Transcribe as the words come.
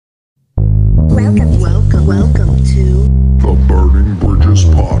Welcome to the Burning Bridges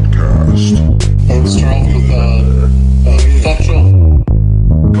Podcast. Thanks, Charles, with factual.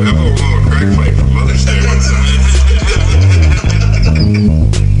 Well, I'm a crack fight for Mother's Day.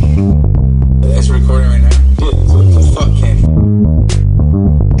 It's recording right now? Yeah, what the fuck, Kenny? I don't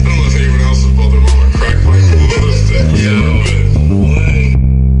know if anyone else has bought their mom a crack fight for Mother's Day.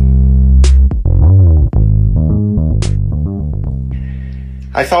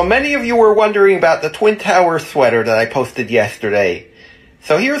 I saw many of you were wondering about the Twin Towers sweater that I posted yesterday.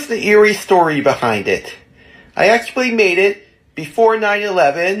 So here's the eerie story behind it. I actually made it before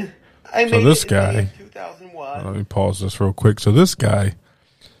 9/11. So this guy, in 2001. let me pause this real quick. So this guy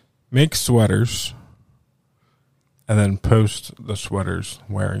makes sweaters and then posts the sweaters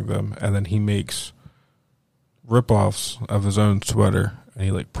wearing them, and then he makes rip-offs of his own sweater, and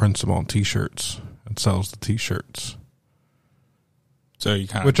he like prints them on t-shirts and sells the t-shirts. So you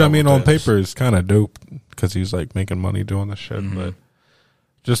kind of, which I mean, on paper is kind of dope because he's like making money doing this shit. But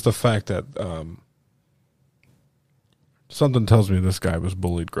just the fact that something tells me this guy was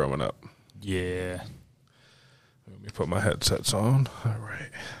bullied growing up. Yeah. Let me put my headsets on. All right.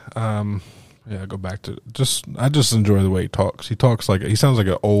 Yeah, go back to I just enjoy the way he talks. He talks like he sounds like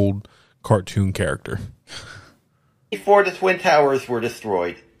an old cartoon character. Before the Twin Towers were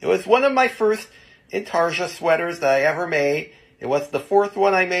destroyed. It was one of my first Intarsia sweaters that I ever made. It was the fourth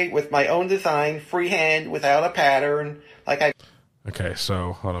one I made with my own design, freehand, without a pattern. Okay,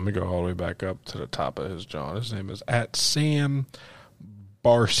 so hold on, let me go all the way back up to the top of his John. His name is @Sam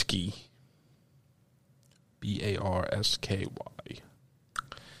Barsky. Barsky.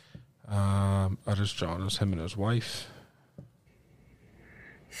 Others John is him and his wife.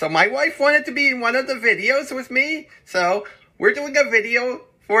 So my wife wanted to be in one of the videos with me. So we're doing a video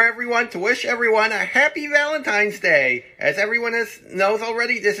for everyone to wish everyone a happy Valentine's Day. As everyone knows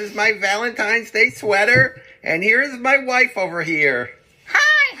already, this is my Valentine's Day sweater. And here's my wife over here.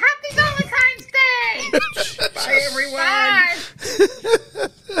 Hi, happy Valentine's Day! Bye, everyone. Bye.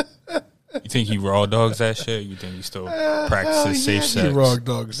 You think he raw dogs that shit? You think he still practices safe sex? He rock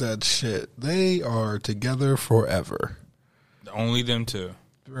dogs that shit. They are together forever. Only them two.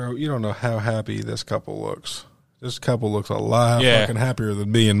 Bro, you don't know how happy this couple looks. This couple looks a lot fucking happier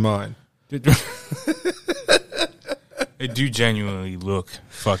than me and mine. They do genuinely look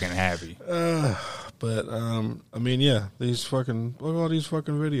fucking happy. But I mean, yeah, these fucking look at all these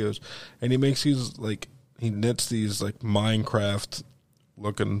fucking videos, and he makes these like he knits these like Minecraft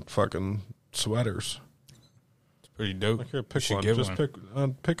looking fucking sweaters. It's pretty dope. Like here, pick one. Get Just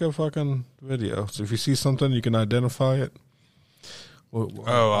one. pick a fucking video. So if you see something, you can identify it. I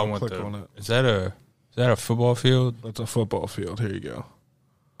want click the. on it. Is that a football field? That's a football field. Here you go.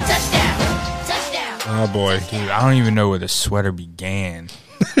 Touchdown! Oh boy, Dude, I don't even know where the sweater began.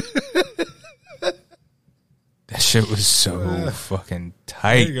 That shit was so fucking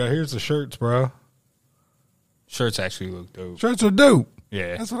tight. There you go. Here's the shirts, bro. Shirts actually look dope. Shirts are dope.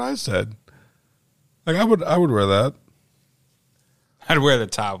 Yeah. That's what I said. Like I would wear that. I'd wear the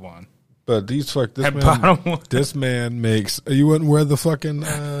top one. But these this That man, bottom one. this man makes. You wouldn't wear the fucking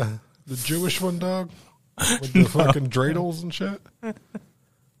the Jewish one, dog, with the fucking dreidels and shit.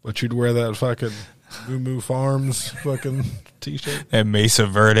 But you'd wear that fucking Moo Moo Farms fucking t-shirt. That Mesa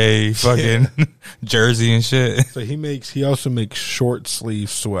Verde fucking jersey and shit. So he also makes short sleeve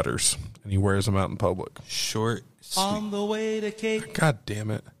sweaters, and he wears them out in public. Short. On the way to Cape. God damn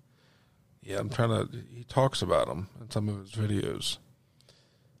it! Yeah, I'm trying to. He talks about them in some of his videos.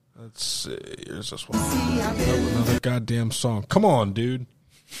 Let's see. Here's this one. Another goddamn song. Come on, dude.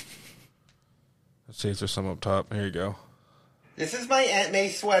 Let's see if there's some up top. Here you go. This is my Aunt May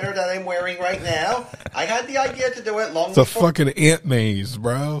sweater that I'm wearing right now. I had the idea to do it long It's a before. fucking Aunt May's,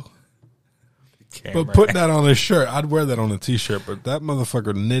 bro. But putting that on a shirt, I'd wear that on a t-shirt. But that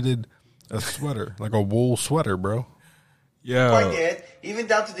motherfucker knitted a sweater, like a wool sweater, bro. I did, even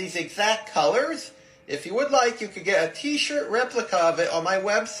down to these exact colors. If you would like, you could get a t-shirt replica of it on my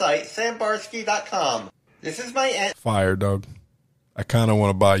website, sambarsky.com. This is my Aunt. Fire, dog. I kind of want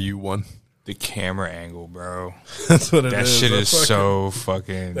to buy you one. The camera angle, bro. That's what it That is. shit The is fucking- so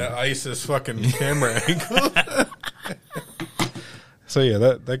fucking. That ISIS fucking camera angle. So yeah,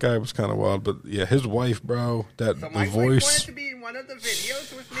 that guy was kind of wild, but yeah, his wife, bro, So the my wife voice, wanted to be in one of the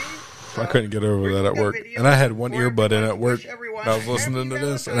videos with me. I couldn't get over that at work. And I had one earbud in at work, and I was listening to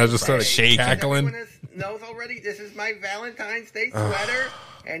this, and I just started Shaking. cackling. Everyone knows already, this is my Valentine's Day sweater.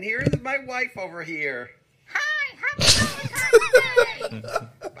 And here's my wife over here. Hi, happy Valentine's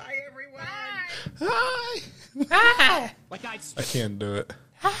Day! Bye, everyone. Hi. Hi! I can't do it.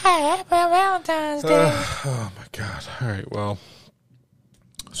 Hi, happy Valentine's Day! Oh my god! All right, well,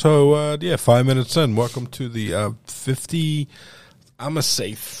 So, 5 minutes in. Welcome to the 50, I'm going to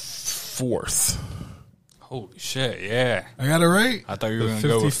say 4th. Holy shit, yeah. I got it right? I thought you were going to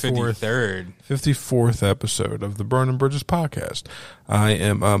go with 53rd. 54th episode of the Burning Bridges podcast. I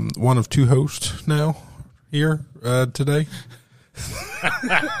am one of two hosts now here today.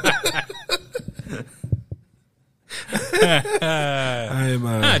 I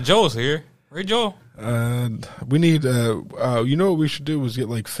am. Joel's here. Right, Joel? We need. You know what we should do is get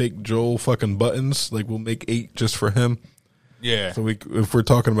like fake Joel fucking buttons. Like we'll make 8 just for him. Yeah. So if we're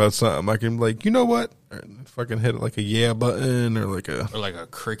talking about something, I can like, you know what? Fucking hit like a yeah button or like a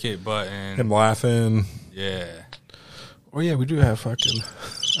cricket button. Him laughing. Yeah. Oh yeah, we do have fucking.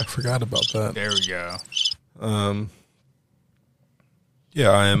 I forgot about that. There we go.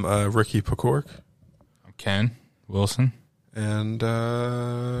 Yeah, I am Ricky Pecork. I'm Ken Wilson. And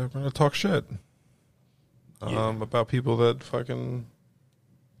we're going to talk shit about people that fucking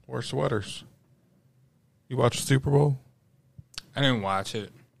wear sweaters. You watch the Super Bowl? I didn't watch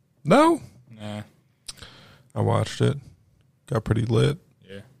it. No? Nah. I watched it. Got pretty lit.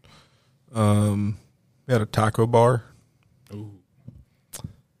 Yeah. We had a taco bar. Ooh.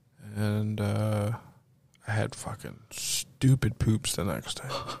 And I had fucking stupid poops the next day.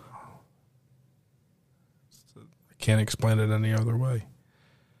 Can't explain it any other way.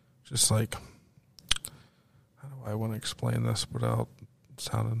 Just like, how do I want to explain this without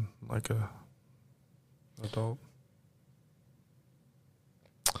sounding like a adult?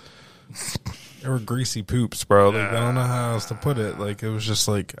 They were greasy poops, bro. Like, I don't know how else to put it. Like, it was just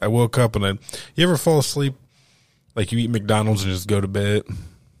like, I woke up and you ever fall asleep? Like, you eat McDonald's and just go to bed?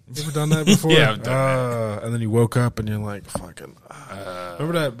 You ever done that before? Yeah, I've done that. And then you woke up and you're like, fucking.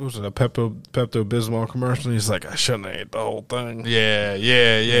 Remember that? What was it, a Pepto-Bismol commercial? And he's like, I shouldn't have ate the whole thing.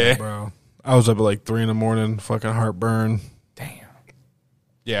 Yeah. Bro. I was up at like 3 a.m, fucking heartburn. Damn.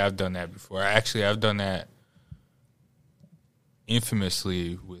 Yeah, I've done that before. Actually, I've done that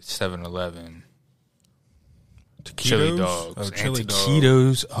infamously with 7-Eleven. Chili dogs. Oh, chili dogs.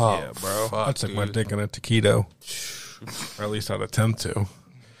 Taquitos. Oh, yeah, bro. Fuck, I'd suck my dick in a taquito. Or at least I'd attempt to.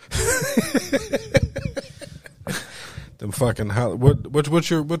 Them fucking what's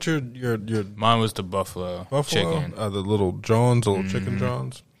your Mine was the buffalo chicken. The little Johns, the little chicken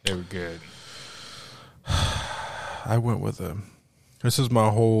Johns. They were good. I went with this is my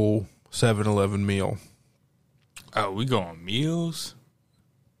whole 7-Eleven meal. Oh, we go on meals?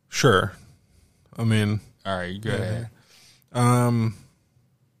 Sure. I mean, all right, you go ahead.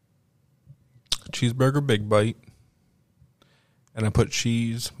 Cheeseburger big bite. And I put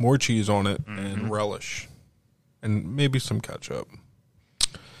more cheese on it, and relish, and maybe some ketchup.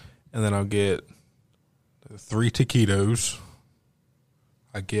 And then I'll get 3 taquitos.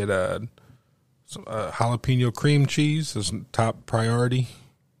 I get some jalapeno cream cheese as top priority.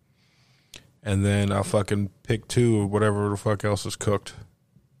 And then I'll fucking pick 2 of whatever the fuck else is cooked.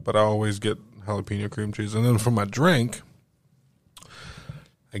 But I always get jalapeno cream cheese. And then for my drink,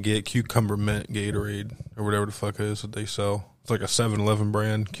 I get cucumber mint Gatorade, or whatever the fuck it is that they sell. It's like a 7-Eleven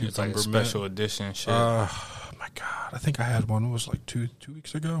brand cucumber it's like a special edition shit. My God. I think I had one. It was like two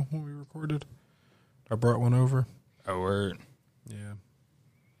weeks ago when we recorded. I brought one over. A word. Yeah.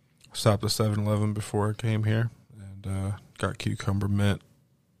 I stopped at 7-Eleven before I came here and got cucumber mint.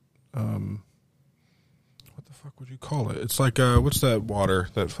 What the fuck would you call it? It's like, what's that water?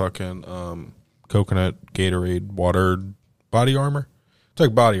 That fucking coconut Gatorade water body armor? It's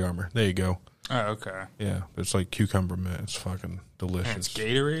like body armor. There you go. Oh, okay. Yeah, it's like cucumber mint. It's fucking delicious. And it's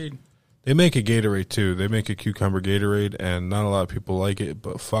Gatorade? They make a Gatorade, too. They make a cucumber Gatorade, and not a lot of people like it,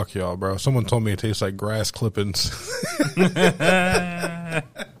 but fuck y'all, bro. Someone told me it tastes like grass clippings. Yeah,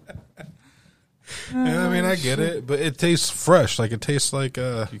 I mean, I get it, but it tastes fresh. Like, it tastes like...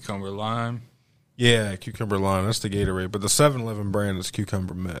 cucumber lime? Yeah, cucumber lime. That's the Gatorade. But the 7-Eleven brand is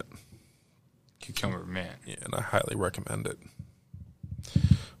cucumber mint. Cucumber mint. Yeah, and I highly recommend it.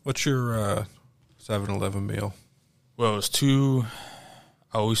 What's your 7-Eleven meal? Well, it's 2.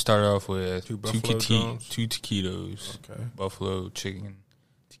 I always start off with 2 taquitos. Okay. Buffalo chicken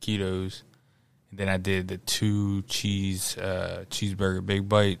taquitos. And then I did the 2 cheeseburger big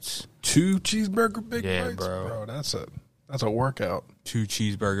bites. 2 cheeseburger big bites? Yeah, bro. That's a workout. 2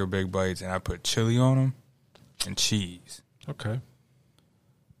 cheeseburger big bites, and I put chili on them and cheese. Okay.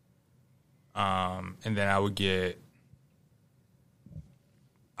 And then I would get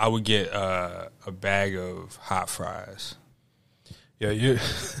a bag of hot fries. Yeah, your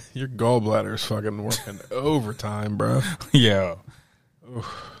gallbladder is fucking working overtime, bro. Yo. Oof.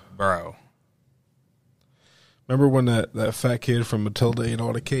 Bro. Remember when that fat kid from Matilda ate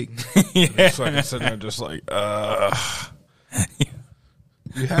all the cake? Yeah. Fucking sitting there just like,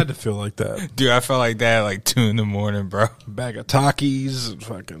 You had to feel like that. Dude, I felt like that at like 2 a.m, bro. Bag of Takis, and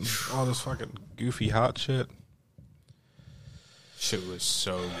fucking all this fucking goofy hot shit. Shit was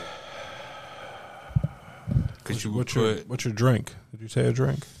so good. Cause you would What's your drink? Did you say a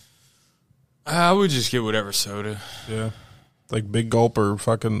drink? I would just get whatever soda. Yeah. Like Big Gulp or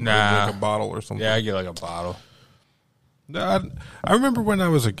fucking Nah. like a bottle or something? Yeah, I get like a bottle. I remember when I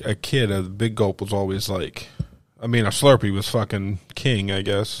was a kid, a Big Gulp was always like, I mean, a Slurpee was fucking king, I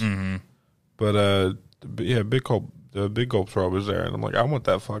guess. Mm-hmm. But yeah, Big Gulp, the Big Gulps were always there, and I'm like, I want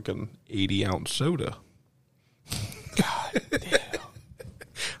that fucking 80-ounce soda. God damn.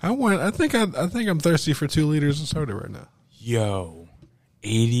 I think I'm thirsty for 2 liters of soda right now. Yo,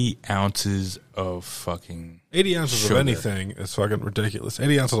 80 ounces of fucking 80 ounces sugar. of anything is fucking ridiculous.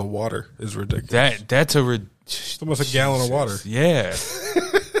 80 ounces of water is ridiculous. That's a It's almost a gallon of water. Yeah.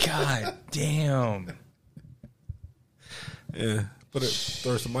 God damn. Yeah,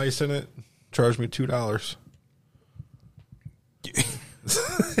 throw some ice in it. Charge me $2.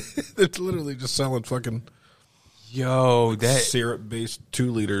 It's literally just selling fucking Yo, that syrup-based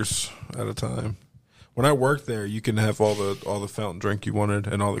 2 liters at a time. When I worked there, you can have all the fountain drink you wanted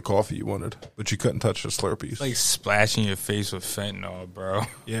and all the coffee you wanted, but you couldn't touch the Slurpees. like splashing your face with fentanyl, bro.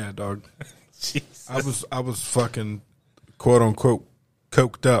 Yeah, dog. Jesus. I was fucking quote unquote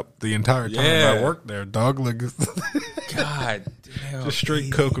coked up the entire time Yeah. I worked there, dog. Like God damn. just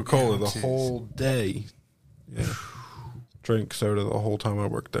straight Coca-Cola the whole day. Yeah. Drink soda the whole time I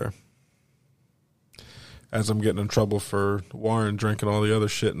worked there. As I'm getting in trouble for Warren drinking all the other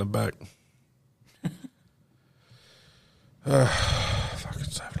shit in the back. Fucking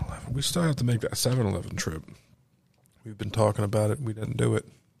 7-Eleven. We still have to make that 7-Eleven trip. We've been talking about it. We didn't do it.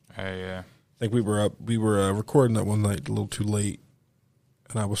 Yeah. I think we were recording that one night a little too late,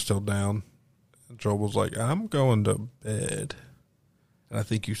 and I was still down. And Joel was like, I'm going to bed. And I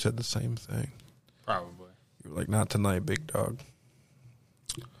think you said the same thing. Probably. You were like, not tonight, big dog.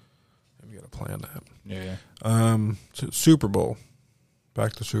 We got to plan that. Yeah. So Super Bowl.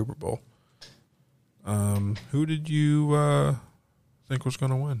 Back to Super Bowl. Who did you think was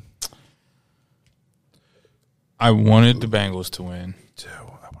going to win? I wanted the Bengals to win. Too.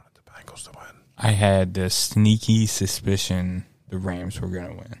 I wanted the Bengals to win. I had the sneaky suspicion the Rams were going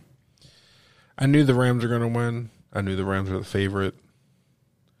to win. I knew the Rams were going to win. I knew the Rams were the favorite.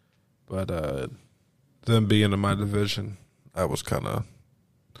 But them being in my division, I was kind of...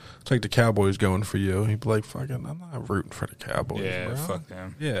 It's like the Cowboys going for you. He'd be like, fucking, I'm not rooting for the Cowboys, Yeah, bro. fuck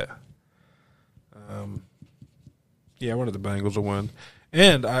them. Yeah. Yeah, I wanted the Bengals to win.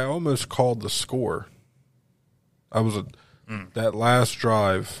 And I almost called the score. I was that last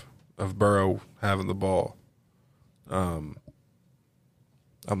drive of Burrow having the ball. I'm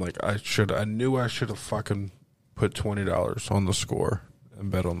like, I knew I should have fucking put $20 on the score and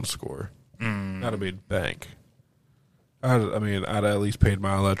bet on the score. That'd have made bank. I'd at least paid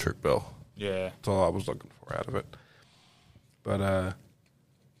my electric bill. Yeah. That's all I was looking for out of it. But,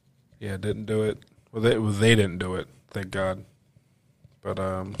 yeah, didn't do it. Well, they didn't do it, thank God. But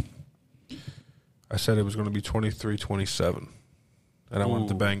I said it was going to be 23-27, and I wanted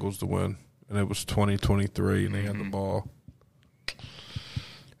the Bengals to win, and it was 20-23, and they had the ball.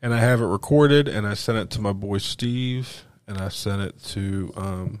 And I have it recorded, and I sent it to my boy Steve, and I sent it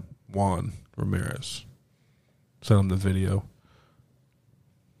to Juan Ramirez. Sent him the video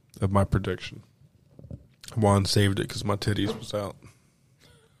of my prediction. Juan saved it because my titties was out.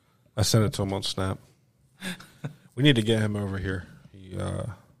 I sent it to him on Snap. We need to get him over here. I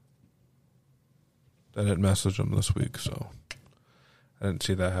didn't message him this week, so I didn't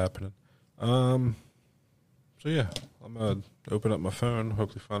see that happening. So yeah, I'm gonna open up my phone,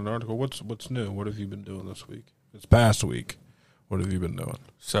 hopefully find an article. What's new? What have you been doing this week? This past week, what have you been doing?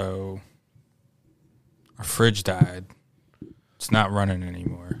 So, our fridge died. It's not running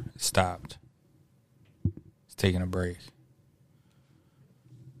anymore. It stopped. It's taking a break.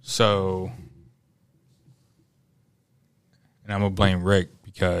 So, and I'm going to blame Rick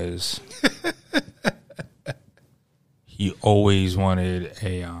because he always wanted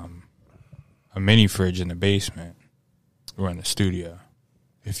a mini fridge in the basement or in the studio,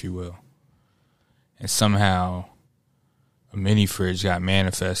 if you will. And somehow a mini fridge got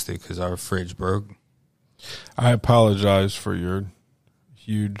manifested because our fridge broke. I apologize for your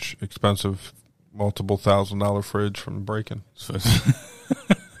huge, expensive, multiple $1,000 fridge from breaking. So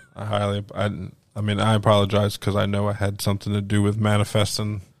I apologize because I know I had something to do with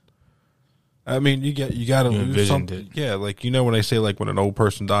manifesting. I mean, you got to lose envisioned something. it. Yeah, like, you know when they say, like, when an old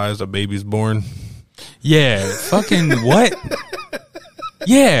person dies, a baby's born? yeah, fucking what?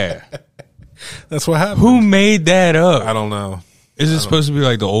 Yeah. That's what happened. Who made that up? I don't know. Is it supposed to be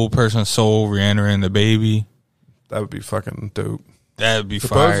like the old person's soul re-entering the baby? That would be fucking dope. That would be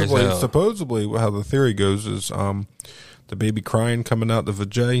fire as hell. Supposedly, how the theory goes is the baby crying coming out the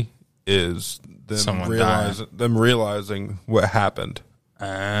vajay is them realizing what happened.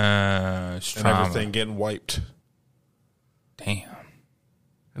 It's and trauma. everything getting wiped. Damn.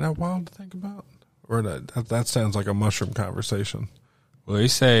 Isn't that wild to think about? Or that sounds like a mushroom conversation. Well, they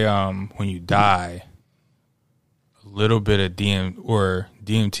say when you die, a little bit of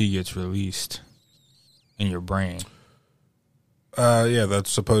DMT gets released in your brain. Yeah, that's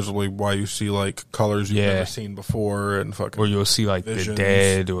supposedly why you see like colors you've never seen before and fucking. Or you'll see like visions. the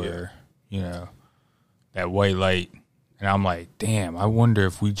dead or you know that white light, and I'm like, damn, I wonder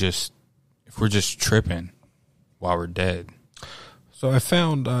if we're just tripping while we're dead. So I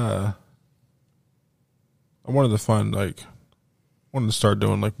found I wanted to start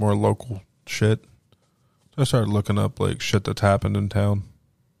doing like more local shit. So I started looking up like shit that's happened in town.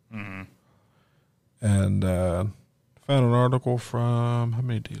 Mm-hmm. And found an article from, how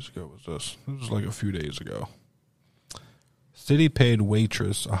many days ago was this? This was like a few days ago. City paid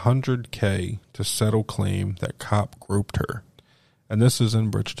waitress $100K to settle claim that cop groped her. And this is in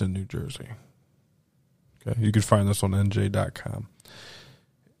Bridgeton, New Jersey. Okay, you can find this on NJ.com.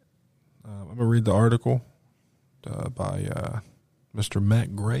 I'm going to read the article by Mr.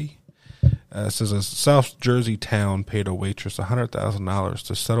 Matt Gray. It says a South Jersey town paid a waitress $100,000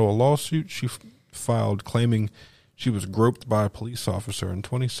 to settle a lawsuit she filed claiming she was groped by a police officer in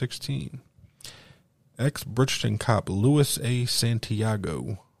 2016. Ex-Bridgeton cop Louis A.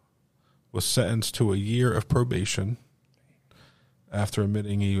 Santiago was sentenced to a year of probation after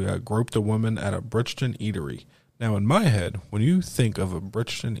admitting he groped a woman at a Bridgeton eatery. Now, in my head, when you think of a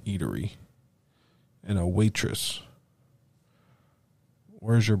Bridgeton eatery and a waitress,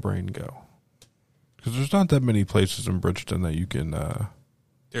 where's your brain go? Because there's not that many places in Bridgeton that you can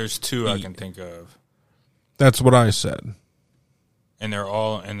There's two I can think of. That's what I said. And they're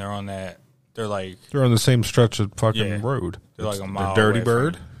on that. They're like they're on the same stretch of fucking road. They're like a mile. The Dirty away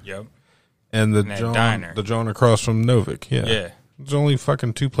Bird. Yep. And the diner. The John across from Novick. Yeah. Yeah. There's only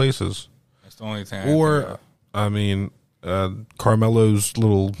fucking two places. That's the only thing. I mean, Carmelo's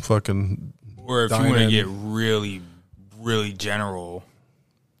little fucking. Or if you want to get really, really general,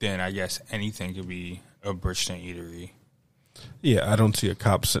 then I guess anything could be a Bridgeton eatery. Yeah, I don't see a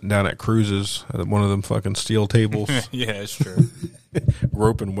cop sitting down at Cruises at one of them fucking steel tables. Yeah, that's true.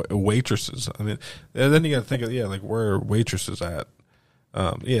 Groping waitresses. I mean, and then you got to think of like where are waitresses at?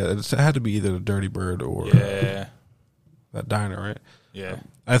 It had to be either the Dirty Bird or that diner, right? Yeah.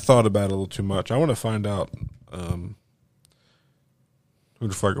 I thought about it a little too much. I want to find out who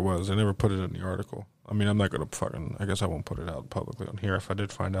the fuck it was. I never put it in the article. I mean, I'm not going to fucking. I guess I won't put it out publicly on here if I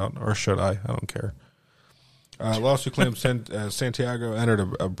did find out, or should I? I don't care. Lawsuit claims Santiago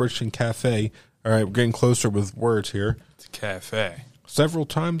entered a Bridgeton cafe. All right, we're getting closer with words here. It's a cafe. Several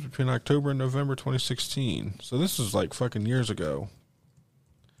times between October and November 2016. So this is like fucking years ago.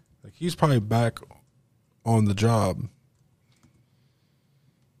 Like he's probably back on the job.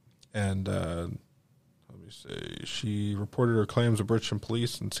 And let me see. She reported her claims to Bridgeton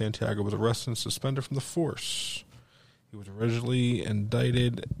police, and Santiago was arrested and suspended from the force. He was originally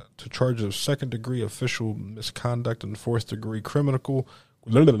indicted to charges of second-degree official misconduct and fourth-degree criminal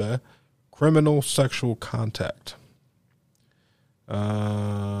sexual contact.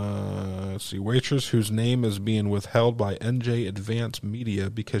 Let's see. Waitress whose name is being withheld by NJ Advance Media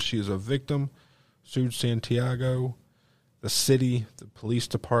because she is a victim sued Santiago, the city, the police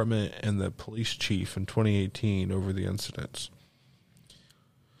department, and the police chief in 2018 over the incidents.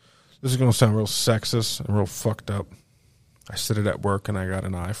 This is going to sound real sexist and real fucked up. I said it at work and I got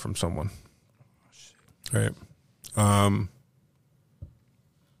an eye from someone. Right.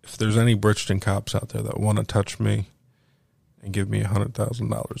 If there's any Bridgeton cops out there that want to touch me and give me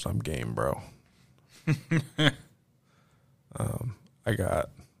 $100,000, I'm game, bro. I got a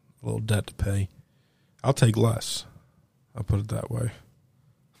little debt to pay. I'll take less. I'll put it that way.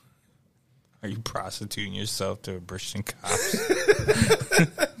 Are you prostituting yourself to a Bridgeton cops?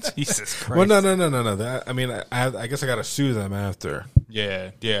 Jesus Christ. Well, no. That, I mean, I guess I got to sue them after.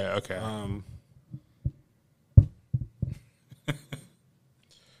 Yeah, okay.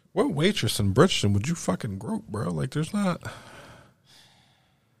 What waitress in Bridgeton would you fucking grope, bro? Like, there's not.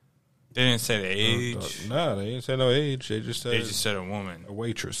 They didn't say the age. No, they didn't say no age. They just said a woman. A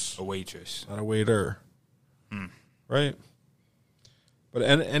waitress. A waitress. Not a waiter. Right? But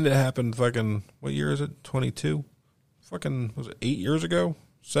and it happened fucking, what year is it? 22? Fucking, was it 8 years ago?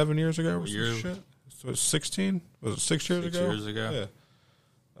 7 years ago? Or some shit? So it's 16? Was it 6 years ago? 6 years ago.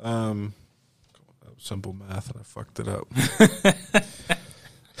 Yeah. simple math, and I fucked it up.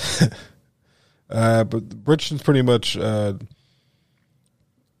 But Bridgeton's pretty much.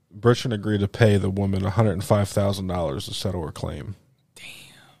 Bridgeton agreed to pay the woman $105,000 to settle her claim.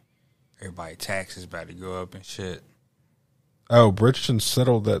 Everybody taxes about to go up and shit. Oh, Bridgeton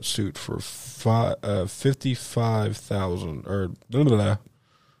settled that suit for $55,000 or blah, blah, blah.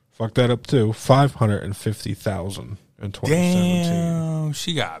 Fuck that up too. $550,000 in 2017. Damn,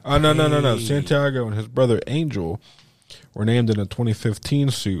 she got paid. No. Santiago and his brother Angel were named in a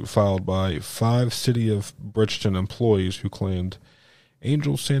 2015 suit filed by 5 City of Bridgeton employees who claimed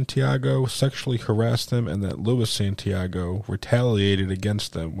Angel Santiago sexually harassed them and that Louis Santiago retaliated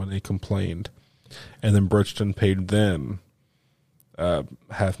against them when they complained. And then Bridgeton paid them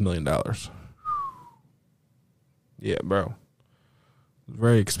 $500,000. Yeah, bro.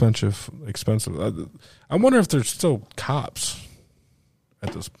 Very expensive. I wonder if there's still cops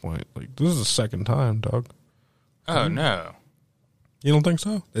at this point. Like, this is the second time, dog. Oh, no. You don't think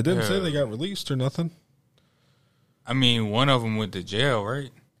so? They didn't say they got released or nothing. I mean, one of them went to jail,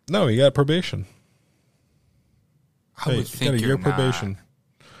 right? No, he got probation. I would think got a you're year not. probation.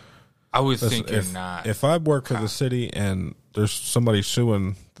 I would Listen, think you're not. If I work for the city and there's somebody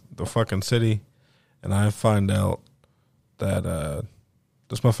suing the fucking city, and I find out that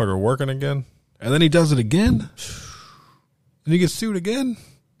this motherfucker working again, and then he does it again, and he gets sued again,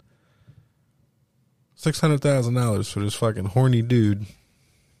 $600,000 for this fucking horny dude.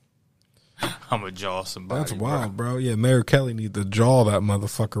 I'm gonna jaw somebody. That's wild, bro. Yeah, Mayor Kelly need to jaw that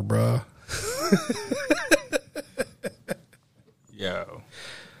motherfucker, bro. Yo.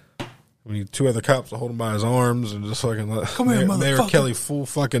 We need 2 other cops to hold him by his arms and just fucking let Come here, Mayor motherfucker. Kelly full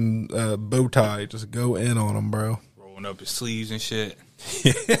fucking bow tie, just go in on him, bro. Rolling up his sleeves and shit.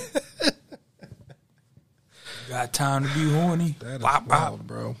 Got time to be horny. That is Wop, wild, wop.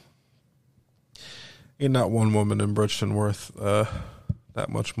 bro. Ain't not one woman in Bridgeton worth that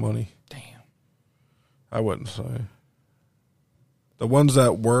much money. Damn. I wouldn't say. The ones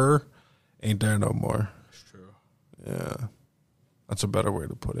that were ain't there no more. That's true. Yeah. That's a better way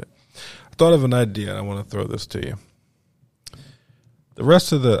to put it. I thought of an idea, and I want to throw this to you. The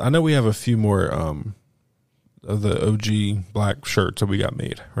rest of I know we have a few more of the OG black shirts that we got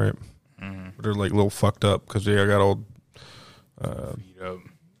made, right? Mm-hmm. But they're like a little fucked up because they got old. Beat up.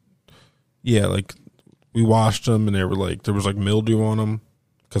 Yeah, like we washed them, and they were like there was like mildew on them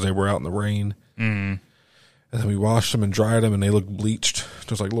because they were out in the rain. Mm-hmm. And then we washed them and dried them, and they looked bleached.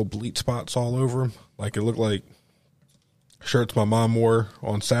 There's like little bleach spots all over them. Like it looked like shirts my mom wore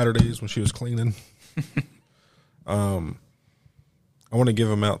on Saturdays when she was cleaning. I want to give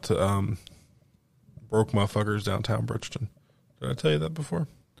them out to broke motherfuckers downtown Bridgeton. Did I tell you that before?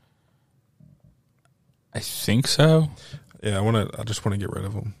 I think so. Yeah, I just want to get rid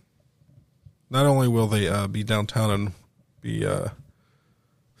of them. Not only will they be downtown and be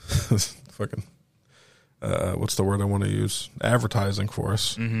fucking what's the word I want to use? Advertising for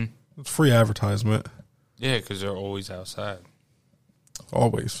us. Mm-hmm. It's free advertisement. Yeah, because they're always outside.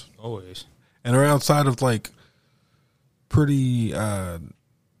 Always. Always. And they're outside of like pretty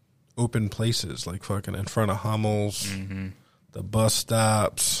open places, like fucking in front of Hummels, the bus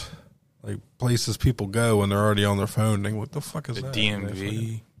stops, like places people go when they're already on their phone. They, what the fuck is The that?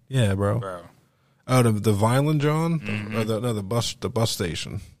 DMV. Yeah, bro. Bro. Oh, the Vineland John, the bus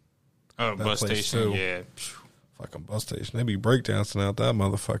station. Oh, That bus place, station. too. Yeah. Fucking bus station. They be breakdancing out that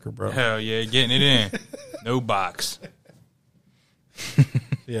motherfucker, bro. Hell yeah, getting it in. No box.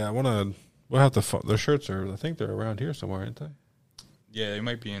 Yeah, we'll have to. Their shirts are. I think they're around here somewhere, aren't they? Yeah, they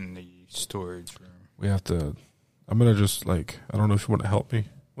might be in the storage room. We have to. I'm gonna just like. I don't know if you want to help me.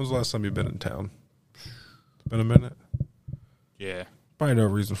 When's the last time you've been in town? It's been a minute. Yeah. Probably no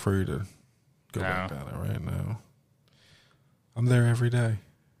reason for you to go back down there right now. I'm there every day.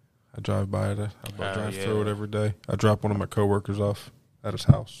 I drive by it. I drive through it every day. I drop one of my coworkers off at his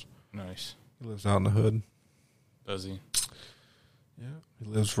house. Nice. He lives out in the hood. Does he? Yeah, he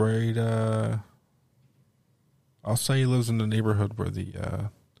lives right. I'll say he lives in the neighborhood where the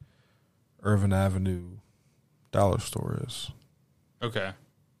Irvin Avenue dollar store is. Okay.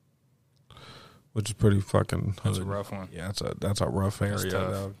 Which is pretty fucking. That's a rough one. Yeah, that's a rough area. That's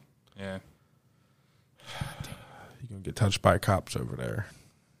tough. Dog. Yeah. You're gonna get touched by cops over there.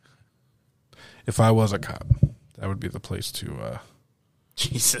 If I was a cop, that would be the place to.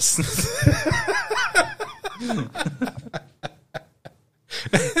 Jesus.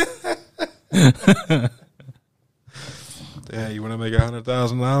 Yeah, you want to make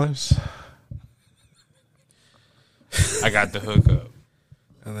 $100,000, I got the hookup.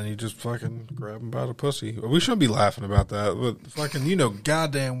 and then you just fucking grab him by the pussy. Well, we shouldn't be laughing about that, but fucking, you know,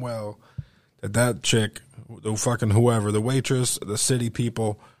 goddamn well that chick, the fucking whoever, the waitress, the city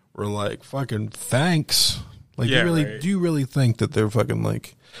people were like, fucking thanks. Like, Yeah, do you really think that they're fucking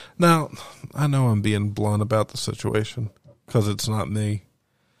like, now, I know I'm being blunt about the situation because it's not me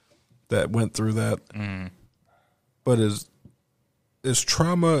that went through that. But is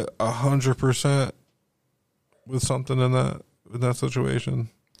trauma 100% with something in that situation?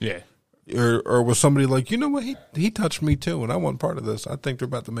 Yeah. Or was somebody like, you know what, he touched me too, and I want part of this. I think they're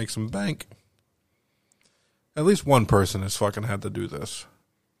about to make some bank. At least one person has fucking had to do this.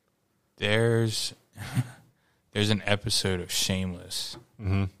 There's an episode of Shameless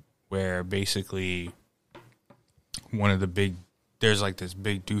where basically there's like this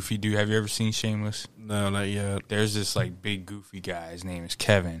big doofy dude. Have you ever seen Shameless? No, not yet. There's this like big goofy guy. His name is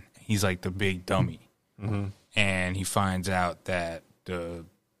Kevin. He's like the big dummy. And he finds out that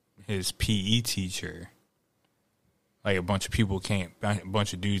his PE teacher, like a bunch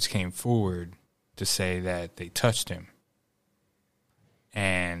of dudes came forward to say that they touched him.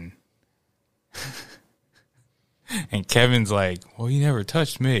 And Kevin's like, well, you never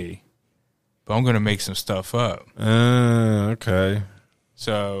touched me, but I'm going to make some stuff up. Okay.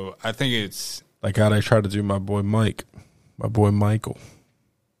 So I think it's like how they tried to do my boy Michael.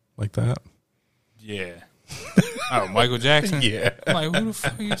 Like that? Yeah. Oh, Michael Jackson? Yeah. I'm like, who the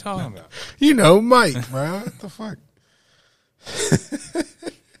fuck are you talking about? You know, Mike, bro. What the fuck?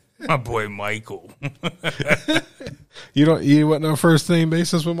 My boy Michael. You wasn't on first name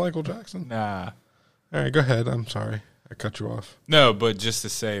basis with Michael Jackson? Nah. All right, go ahead. I'm sorry. I cut you off. No, but just to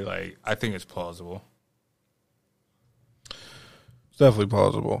say, like, I think it's plausible. It's definitely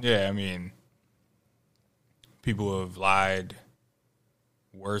plausible. Yeah, I mean, people have lied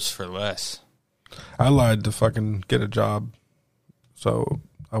worse for less. I lied to fucking get a job, so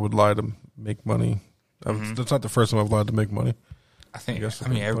I would lie to make money. That's not the first time I've lied to make money. I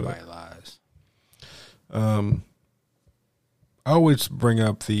mean, everybody lies. I always bring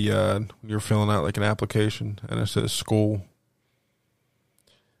up you're filling out like an application and it says school.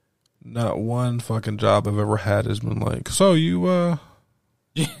 Not one fucking job I've ever had has been like, so you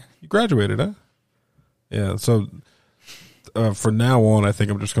graduated, huh? Yeah, so for now on, I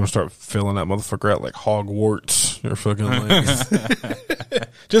think I'm just going to start filling that motherfucker out like Hogwarts or fucking like,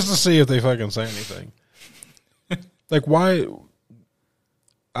 just to see if they fucking say anything. Like, why?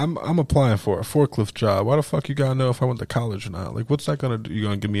 I'm applying for a forklift job. Why the fuck you gotta know if I went to college or not? Like, what's that gonna do? You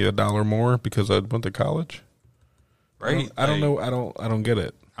gonna give me $1 more because I went to college? Right? I don't know. I don't get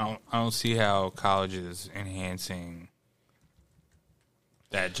it. I don't see how college is enhancing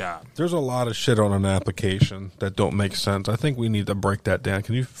that job. There's a lot of shit on an application that don't make sense. I think we need to break that down.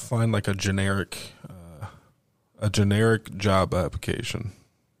 Can you find like a generic job application?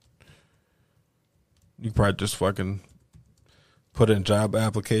 You probably just fucking put in job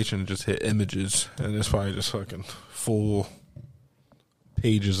application and just hit images, and it's probably just fucking full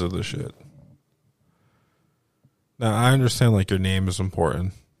pages of the shit. Now, I understand, like, your name is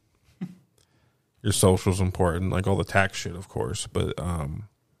important. Your social is important, like all the tax shit, of course. But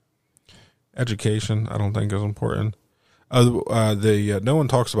education, I don't think is important. No one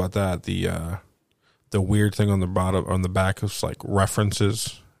talks about that. The weird thing on the back is like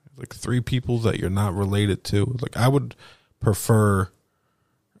references, like 3 people that you're not related to. Like, I would prefer,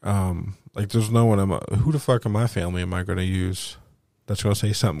 like, there's no one. Who the fuck in my family am I going to use that's going to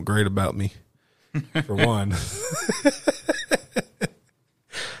say something great about me? For one.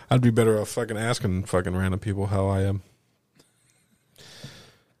 I'd be better off fucking asking fucking random people how I am.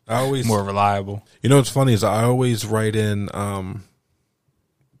 I always more reliable. You know what's funny is I always write in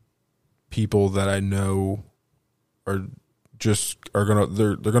people that I know they're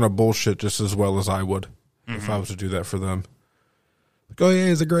gonna bullshit just as well as I would if I was to do that for them. Like, oh yeah,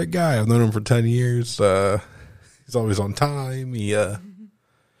 he's a great guy. I've known him for 10 years. He's always on time.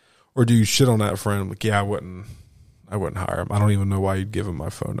 Or do you shit on that friend? Like, yeah, I wouldn't hire him. I don't even know why you'd give him my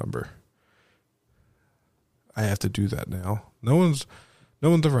phone number. I have to do that now. No one's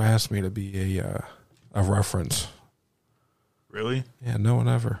ever asked me to be a reference. Really? Yeah, no one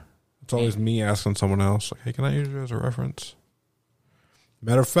ever. It's always me asking someone else, like, hey, can I use you as a reference?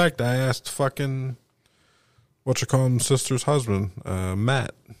 Matter of fact, I asked fucking sister's husband,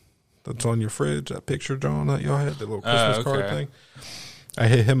 Matt, that's on your fridge, that picture drawn that y'all had, the little Christmas card thing. I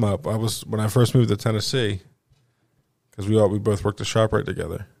hit him up. When I first moved to Tennessee, because we both worked at ShopRite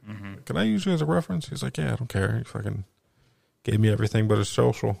together. Mm-hmm. Can I use you as a reference? He's like, yeah, I don't care. He fucking gave me everything but his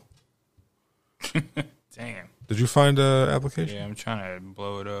social. Damn. Did you find an application? Yeah, I'm trying to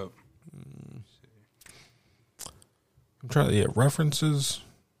blow it up. I'm trying to, references,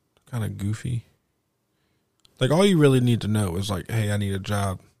 kind of goofy. Like, all you really need to know is like, hey, I need a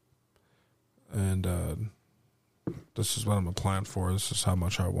job. and this is what I'm applying for. This is how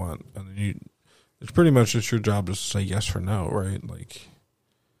much I want, and it's pretty much just your job to say yes or no, right? Like,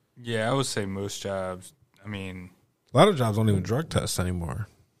 Yeah, I would say most jobs. I mean, a lot of jobs don't even drug test anymore.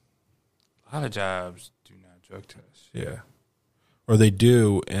 a lot of jobs do not drug test. Yeah, or they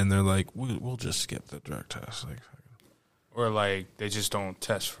do, and they're like, we'll just skip the drug test. Like, Or like they just don't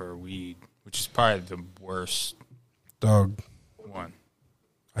test for weed, which is probably the worst dog. one.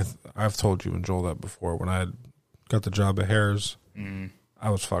 I've told you and Joel that before. When I got the job at Harris, I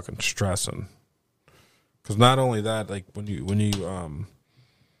was fucking stressing. Because not only that, like when you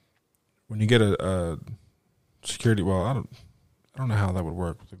get a security, well, I don't know how that would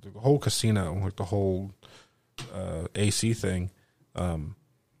work. Like the whole casino, like the whole AC thing, you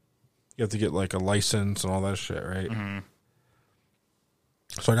have to get like a license and all that shit, right? Mm-hmm.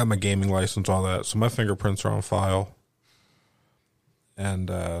 So I got my gaming license, all that. So my fingerprints are on file. And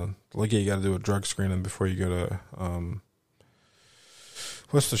like, yeah, you got to do a drug screening before you go to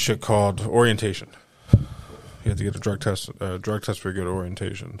what's the shit called? Orientation. You have to get a drug test before you go to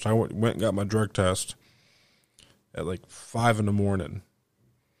orientation. So I went and got my drug test at like 5 a.m.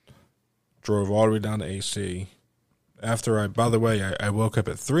 Drove all the way down to AC. By the way, I woke up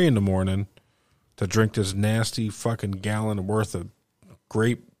at 3 a.m. to drink this nasty fucking gallon worth of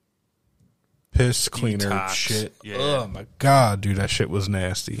grape piss cleaner Detox. shit. Yeah. Oh my God, dude, that shit was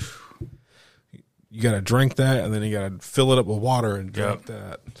nasty. You gotta drink that, and then you gotta fill it up with water and drink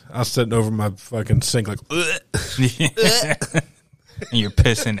that. I was sitting over my fucking sink like, ugh. And you're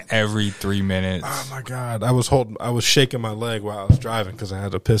pissing every 3 minutes. Oh my God, I was shaking my leg while I was driving because I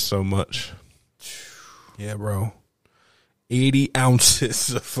had to piss so much. Yeah, bro, 80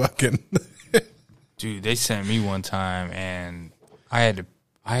 ounces of fucking. Dude, they sent me one time, and I had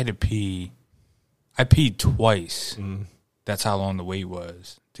to pee. I peed twice. That's how long the wait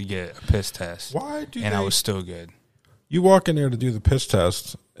was to get a piss test. Why do I was still good. You walk in there to do the piss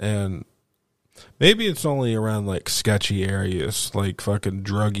test, and maybe it's only around like sketchy areas, like fucking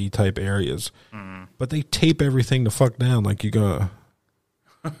druggy type areas, but they tape everything the fuck down. Like you gonna.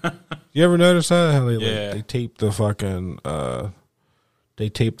 You ever notice that? How they tape the fucking. They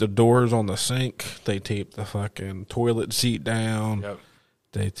tape the doors on the sink. They tape the fucking toilet seat down. Yep.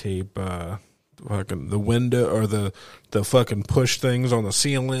 They tape fucking the window or the fucking push things on the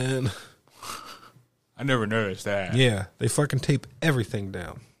ceiling. I never noticed that. Yeah, they fucking tape everything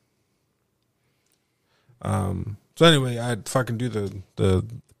down. So anyway, I'd fucking do the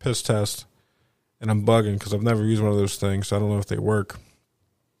piss test, and I'm bugging because I've never used one of those things, so I don't know if they work.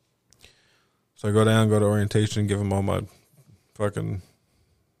 So I go down, go to orientation, give them all my fucking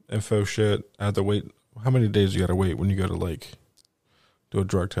info shit. I have to wait. How many days you got to wait when you go to like do a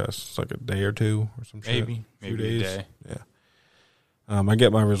drug test? It's like a day or two or some shit. Maybe a day. Yeah. I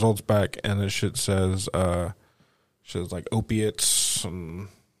get my results back, and this shit says like opiates, and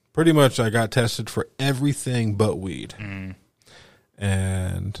pretty much I got tested for everything but weed.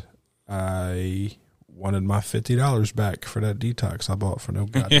 And I wanted my $50 back for that detox I bought for no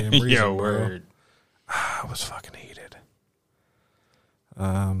goddamn reason. Yo, bro. word. I was fucking heated.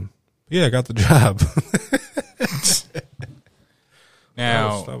 Yeah, I got the job.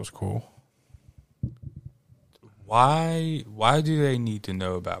 Now, that was cool. why do they need to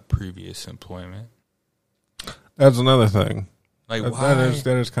know about previous employment? That's another thing. Like, That why?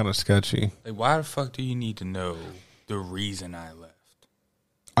 is kind of sketchy. Like, why the fuck do you need to know the reason I left?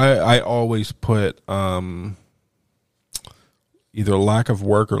 I always put either lack of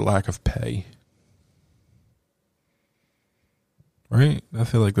work or lack of pay. Right? I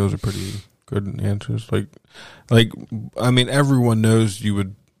feel like those are pretty good answers. Like I mean, everyone knows you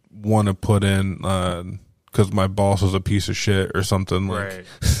would want to put in because my boss is a piece of shit or something. Like,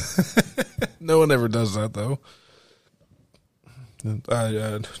 Right. no one ever does that though.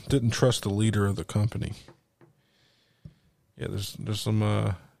 I didn't trust the leader of the company. Yeah, there's some.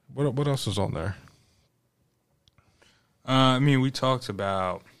 What else is on there? I mean, we talked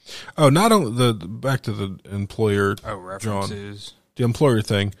about Oh, not only back to the employer. references. John, the employer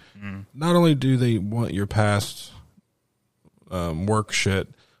thing. Not only do they want your past work shit,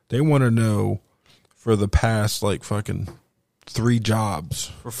 they want to know for the past like fucking 3 jobs.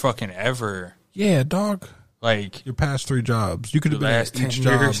 For fucking ever. Yeah, dog. Like, Your past 3 jobs. You could the have been last at 10 each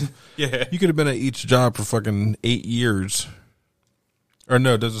years. job. Yeah. You could have been at each job for fucking 8 years. Or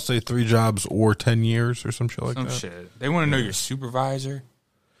no, does it say 3 jobs or 10 years or some shit like Some that? shit. They want to know your supervisor.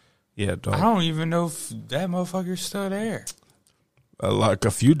 Yeah, dog. I don't even know if that motherfucker's still there. Like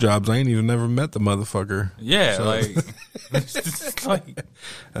a few jobs, I ain't even never met the motherfucker. Yeah, So- like, it's just like,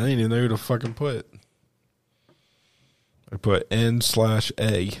 I didn't even know who to fucking put. I put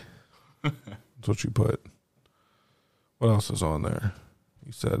N/A. That's what you put. What else is on there?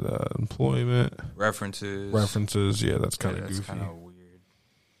 You said employment. References. Yeah, that's kind of that's goofy. kind of weird.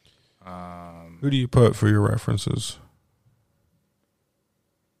 Who do you put for your references?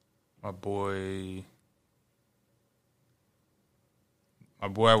 My boy I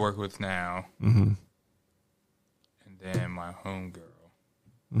work with now. Mm-hmm. And then my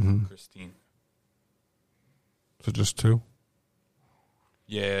homegirl, Christina. So just 2?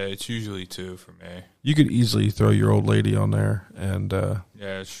 Yeah, it's usually 2 for me. You could easily throw your old lady on there, and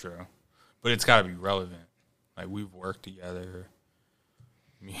yeah, it's true, but it's got to be relevant. Like we've worked together.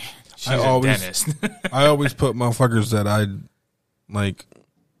 I mean, she's a dentist. I always put motherfuckers that I like,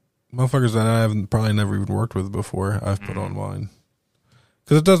 motherfuckers that I haven't probably never even worked with before. I've put on mine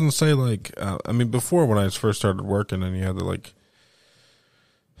because it doesn't say like. I mean, before when I first started working, and you had to like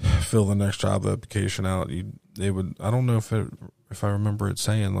fill the next job application out. They would. I don't know if I remember it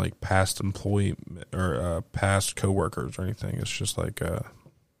saying like past employee or past coworkers or anything. It's just like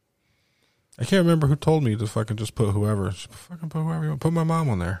I can't remember who told me to fucking just put whoever. Just fucking put whoever you want. Put my mom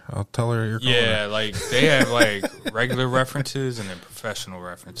on there. I'll tell her you're calling Yeah, her. like they have like regular references and then professional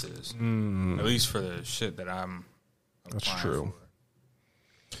references. At least for the shit that I'm. That's applying true.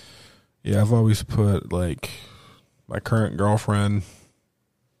 for. Yeah, I've always put like my current girlfriend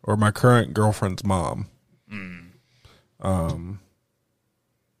or my current girlfriend's mom.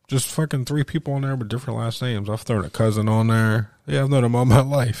 Just fucking 3 people on there with different last names. I've thrown a cousin on there. Yeah, I've known them all my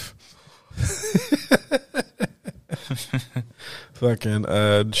life. Fucking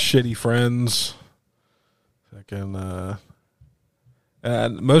shitty friends. Fucking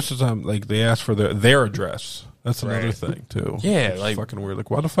and most of the time, like they ask for their address. That's another Right. thing too. Yeah, It's like- fucking weird.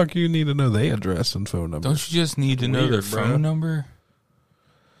 Like, why the fuck do you need to know their address and phone number? Don't you just need to know their Weird, bro. phone number?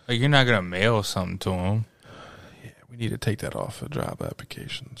 Like you're not gonna mail something to them. We need to take that off of job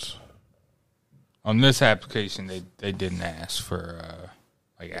applications. On this application, they didn't ask for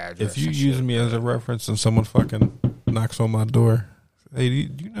like address. If you and use shit. me as a reference and someone fucking knocks on my door, hey,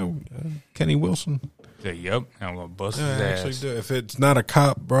 do you know Kenny Wilson? Yeah, yep, I'm gonna bust Yeah, his I ass. actually do. If it's not a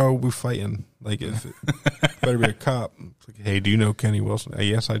cop, bro, we're fighting. Like, if it better be a cop. It's like, hey, do you know Kenny Wilson?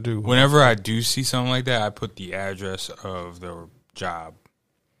 Yes, I do. Whenever I do see something like that, I put the address of the job.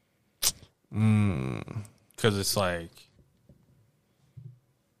 Because it's like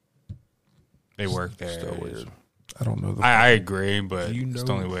they work there. Still weird. I don't know. I agree, but do you know, it's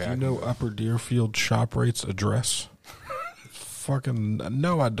the only way do I you can know do it. Upper Deerfield ShopRite's address? Fucking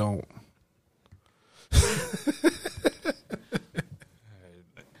no, I don't.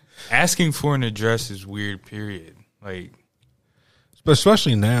 Asking for an address is weird, period. Like, But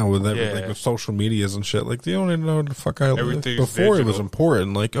especially now with everything, Yeah. with social medias and shit, like they don't even know where the fuck I live. Everything's Before it was digital.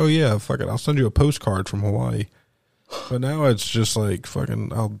 important, like, oh yeah, fuck it, I'll send you a postcard from Hawaii. But now it's just like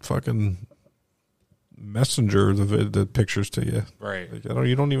fucking, I'll fucking messenger the pictures to you. right. Like,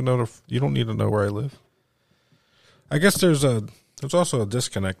 you don't even know you don't need to know where I live. I guess there's also a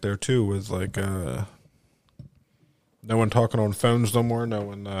disconnect there too with like no one talking on phones no more, no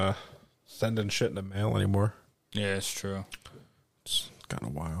one sending shit in the mail anymore. Yeah, it's true. It's kind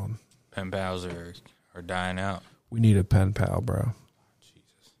of wild. Pen pals are dying out. We need a pen pal, bro.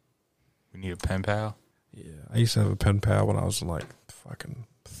 We need a pen pal. Yeah, I used to have a pen pal when I was in like fucking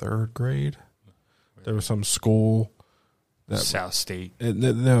 3rd grade. There was some school that South State.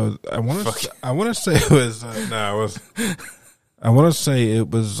 no, I want to say it was no, it was. I want to say it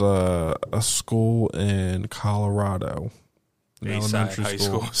was a school in Colorado, an Bayside High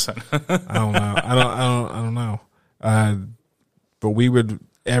School. Son. I don't know. I don't know. But we would,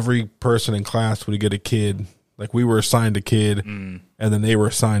 every person in class would get a kid. Like we were assigned a kid, and then they were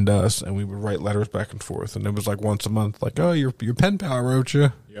assigned us, and we would write letters back and forth. And it was like once a month, like, oh, your pen pal wrote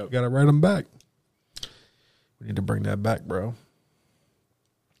you. You got to write them back. We need to bring that back, bro.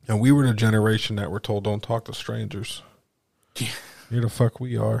 And we were the generation that were told don't talk to strangers. Here the fuck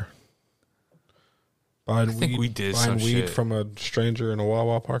we are. Buying I think we did buying some weed shit. from a stranger in a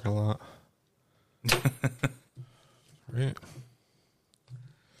Wawa parking lot. Right.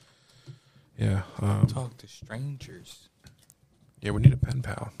 Yeah. Talk to strangers. Yeah, we need a pen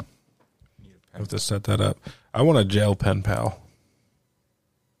pal. Need a I pen have to set that up. I want a jail pen pal.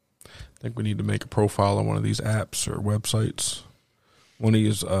 I think we need to make a profile on one of these apps or websites. One of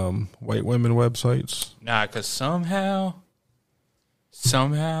these white women websites. Nah, because somehow,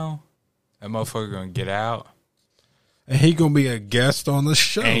 that motherfucker gonna get out. And he gonna be a guest on the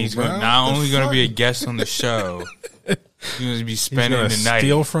show. And he's bro. gonna, not What the only gonna be a fuck? guest on the show, he's gonna be He's spending gonna the night.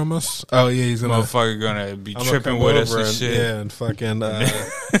 steal from us. Oh yeah, he's gonna. Motherfucker gonna be I'm gonna tripping come with us over and shit. Yeah, and fucking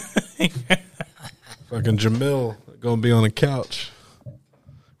fucking Jamil gonna be on the couch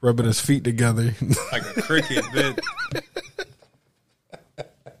rubbing his feet together. Like a cricket bit.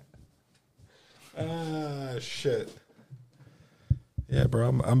 Shit. Yeah, bro,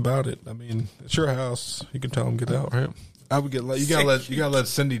 I'm about it. I mean, it's your house. You can tell him get out, right? I would get you gotta let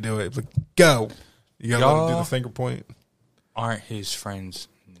Cindy do it. Like, go. You gotta let him do the finger point. Aren't his friends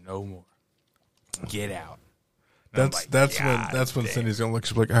no more? Get out. That's when Cindy's gonna look.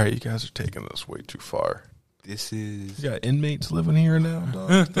 She's like, all right, you guys are taking this way too far. This is. You got inmates living here now,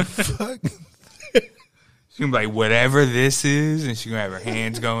 dog. The fuck? She's gonna be like, whatever this is, and she's gonna have her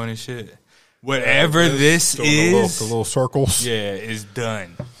hands going and shit. Whatever this is, the little circles. yeah, is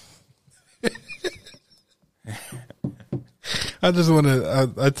done. I just want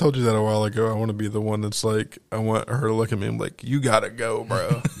to. I told you that a while ago. I want to be the one that's like, I want her to look at me and be like, you gotta go,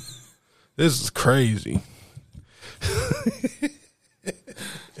 bro. This is crazy.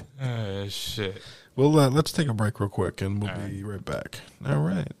 Shit. Well, let's take a break real quick, and we'll be right back. All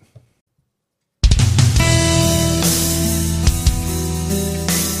right.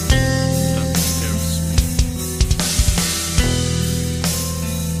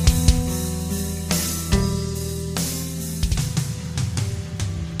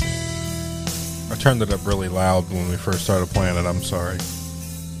 I turned it up really loud when we first started playing it. I'm sorry.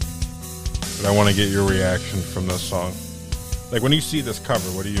 But I want to get your reaction from this song. Like, when you see this cover,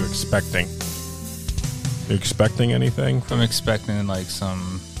 what are you expecting? Are you expecting anything? I'm expecting like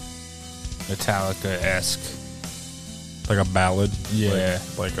some Metallica-esque. Like a ballad? Yeah.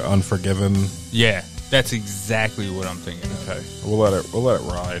 Like Unforgiven? Yeah, that's exactly what I'm thinking of. Okay. We'll let it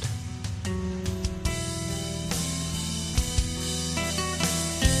ride.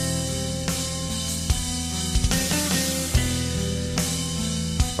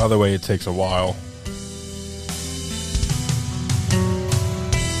 By the way, it takes a while.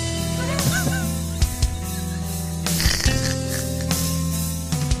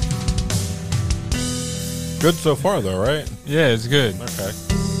 Good so far, though, right? Yeah, it's good. Okay.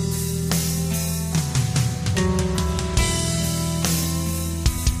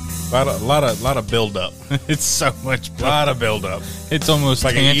 Lot of build up. It's so much. A lot of build up. It's almost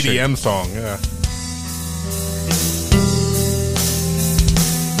Like tantric. an EDM song. Yeah.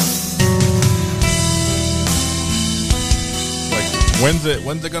 Like,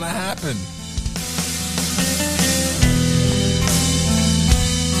 when's it gonna happen?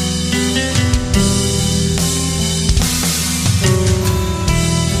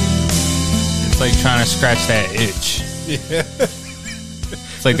 It's like trying to scratch that itch. Yeah.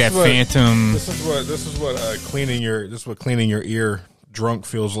 It's like that phantom. This is what cleaning your ear drunk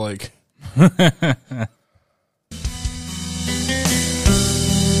feels like.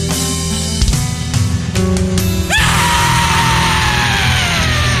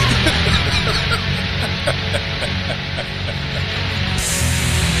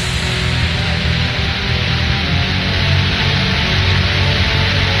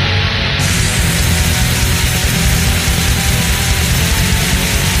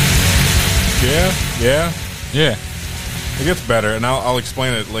 Yeah. It gets better, and I'll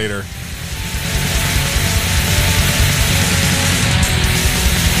explain it later.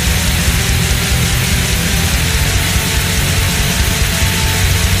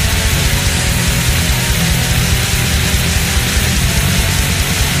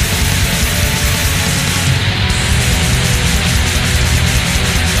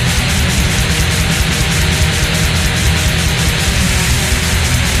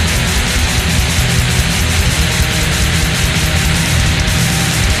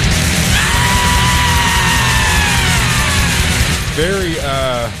 Very,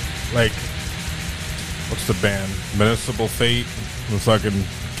 like, what's the band? Municipal Fate with fucking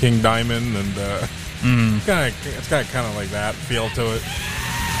King Diamond, and it's got kind of like that feel to it.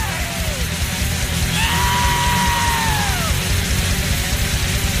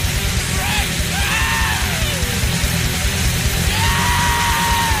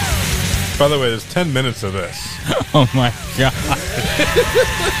 By the way, there's 10 minutes of this. Oh my god.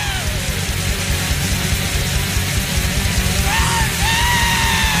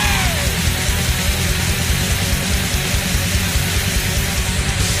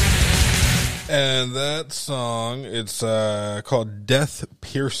 And that song, it's called Death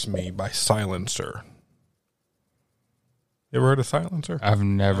Pierce Me by Silencer. You ever heard of Silencer? I've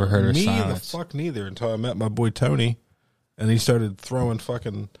never heard of Silence. The fuck neither, until I met my boy Tony, and he started throwing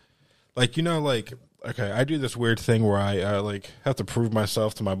fucking, like, you know, like, okay, I do this weird thing where I like have to prove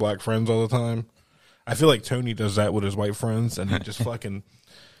myself to my black friends all the time. I feel like Tony does that with his white friends, and he just fucking,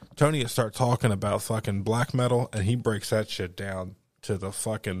 Tony will start talking about fucking black metal, and he breaks that shit down to the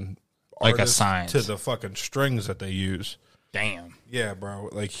fucking Like a artist, science. to the fucking strings that they use. Damn. Yeah, bro.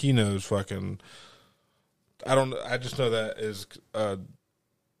 Like, he knows fucking... I just know that is a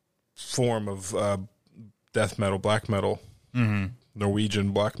form of death metal, black metal. Mm-hmm.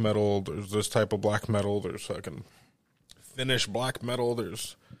 Norwegian black metal. There's this type of black metal. There's fucking Finnish black metal.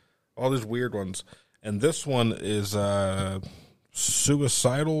 There's all these weird ones. And this one is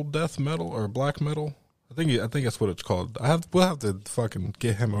suicidal death metal or black metal. I think that's what it's called. We'll have to fucking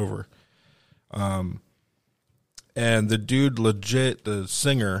get him over. And the dude, legit, the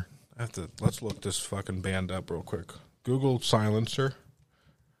singer. Let's look this fucking band up real quick. Google Silencer,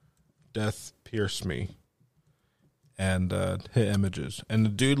 Death Pierce Me, and hit images. And the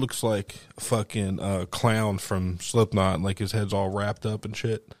dude looks like a fucking clown from Slipknot. Like, his head's all wrapped up and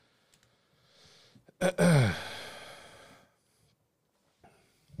shit.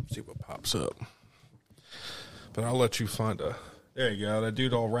 See what pops up. But I'll let you find there you go. That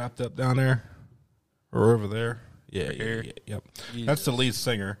dude all wrapped up down there. Or over there. Yeah. Yep. That's the lead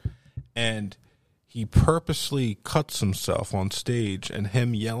singer. And he purposely cuts himself on stage, and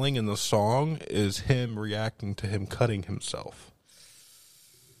him yelling in the song is him reacting to him cutting himself.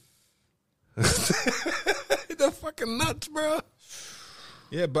 The fucking nuts, bro.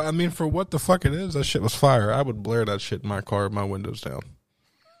 Yeah, but I mean, for what the fuck it is, that shit was fire. I would blare that shit in my car with my windows down.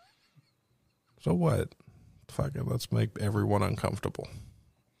 So what? Fuck it, let's make everyone uncomfortable,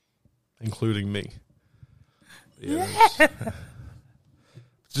 including me. Yeah.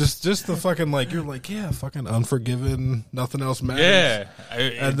 Just the fucking, like, you're like, yeah, fucking Unforgiven, nothing else matters. Yeah.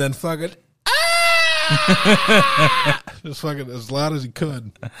 And then fucking, just fucking as loud as he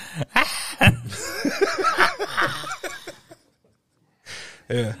could.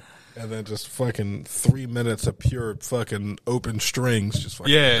 Yeah. And then just fucking 3 minutes of pure fucking open strings. Just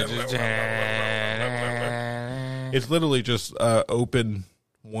fucking. Yeah. It's literally just open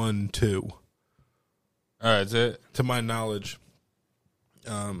 1, 2. All right, that's it. To my knowledge.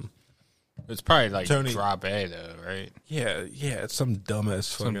 It's probably like Tony, drop A though, right? Yeah, it's some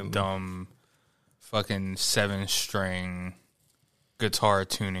dumbass fucking dumb fucking 7-string guitar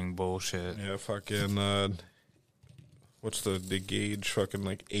tuning bullshit. Yeah, fucking what's the gauge? Fucking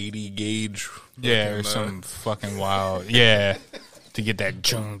like 80 gauge. Yeah, fucking, or some fucking wild. Yeah, to get that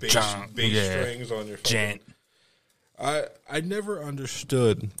junk bass strings on your fucking, gent. I never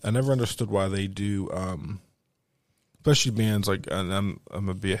understood. Why they do. Especially bands like, and I'm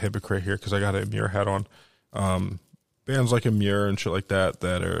gonna be a hypocrite here because I got a Muir hat on. Bands like a Muir and shit like that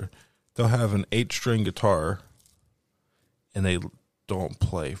they'll have an 8-string guitar, and they don't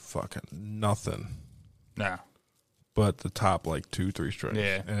play fucking nothing. No, but the top like 2-3 strings.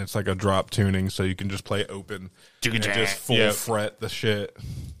 Yeah, and it's like a drop tuning, so you can just play open and just full fret the shit.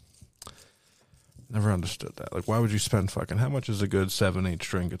 Never understood that. Like, why would you spend fucking? How much is a good 7-8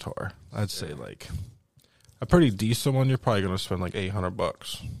 string guitar? I'd say like. A pretty decent one, you're probably going to spend like $800,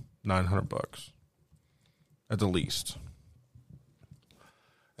 $900 at the least.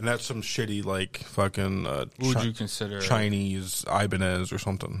 And that's some shitty, like, fucking what would you consider Chinese Ibanez or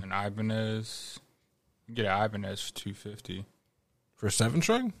something. An Ibanez? You get an Ibanez for $250 for a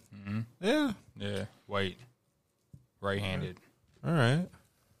 7-string. Mm-hmm. Yeah, white, right-handed. All right.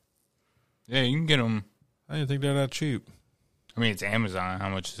 Yeah, you can get them. I didn't think they're that cheap. I mean, it's Amazon. How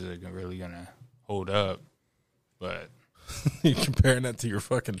much is it really gonna hold up? But you comparing that to your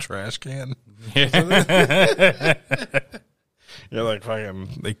fucking trash can? Yeah. You're like,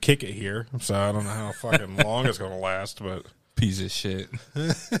 fucking, they kick it here, so I don't know how fucking long it's gonna last, but piece of shit.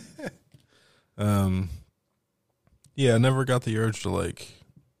 Yeah, I never got the urge to, like,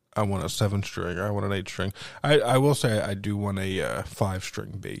 I want a 7-string or I want an 8-string. I will say I do want a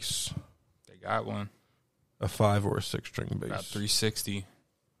 5-string bass. They got one. A 5 or a 6-string bass. About $360.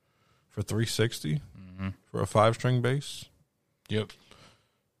 For $360? Mm-hmm. For a 5-string bass? Yep.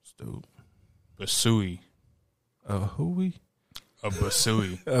 It's dope. Basui. A hooey? A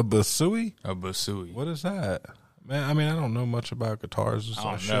basui. A basui? A basui. What is that? Man, I mean, I don't know much about guitars, so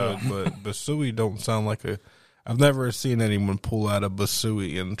I should, know. but basui don't sound like a... I've never seen anyone pull out a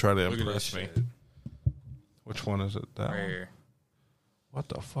basui and try to impress me. Shit. Which one is it? That Right one? here. What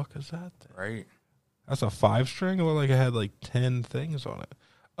the fuck is that thing? Right. That's a 5-string? It looked like it had like 10 things on it.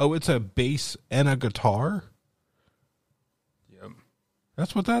 Oh, it's a bass and a guitar? Yep.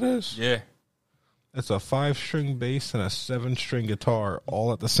 That's what that is? Yeah. It's a 5-string bass and a 7-string guitar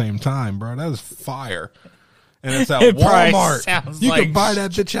all at the same time, bro. That is fire. And it's at It probably Walmart. sounds You like can buy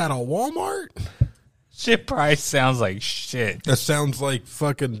that bitch at a Walmart? Shit probably sounds like shit. That sounds like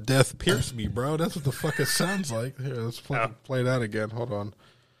fucking Death Pierce Me, bro. That's what the fuck it sounds like. Here, let's play that again. Hold on.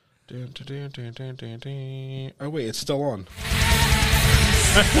 Oh, wait, it's still on.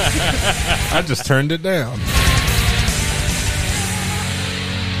 I just turned it down.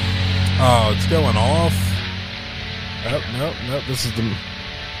 Oh, it's going off. Nope. This is the.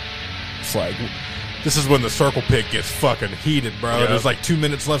 It's like this is when the circle pit gets fucking heated, bro. Yep. There's like 2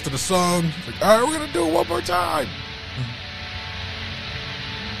 minutes left of the song. It's like, all right, we're gonna do it one more time.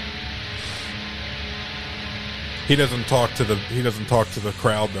 He doesn't talk to the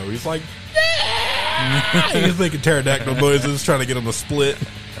crowd though. He's like, yeah! He's making pterodactyl noises, trying to get him to split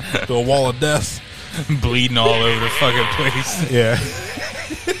to a wall of death. Bleeding all over the fucking place. Yeah.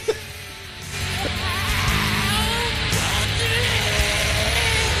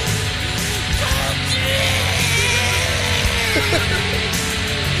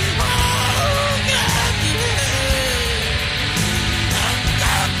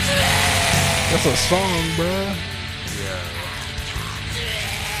 That's a song, bruh.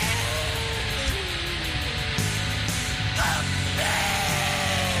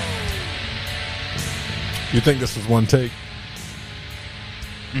 You think this was one take?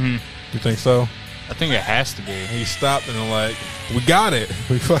 Mm-hmm. You think so? I think it has to be. He stopped and like, we got it.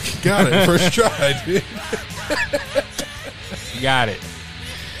 We fucking got it. First try, dude. You got it.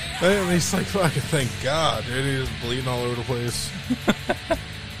 And he's like, fucking thank God, dude. He was bleeding all over the place.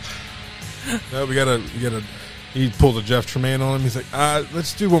 No, we gotta. He pulled a Jeff Tremaine on him. He's like,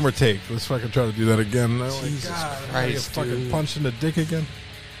 let's do one more take. Let's fucking try to do that again. And I'm like, Jesus God, Christ, fucking dude. punched in the dick again.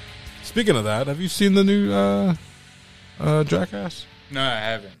 Speaking of that, have you seen the new Jackass? No, I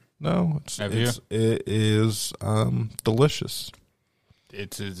haven't. No, it is delicious.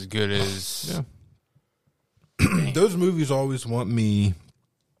 It's as good as Yeah. Those movies always want me.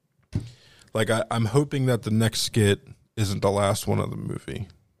 Like I'm hoping that the next skit isn't the last one of the movie.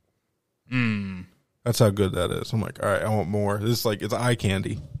 That's how good that is. I'm like, all right, I want more. This is like it's eye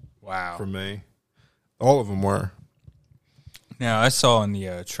candy. Wow. For me, all of them were. Now I saw in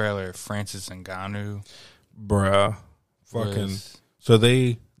the trailer Francis Ngannou. Bruh, fucking. So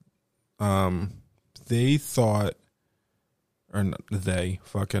they thought, or not, they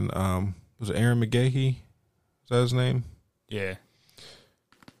fucking was it Aaron McGahee? Is that his name? Yeah.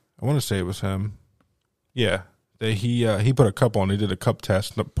 I want to say it was him. Yeah. He put a cup on. He did a cup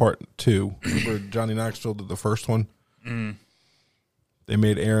test, part 2, where Johnny Knoxville did the first one. They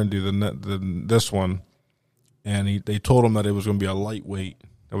made Aaron do this one, and they told him that it was going to be a lightweight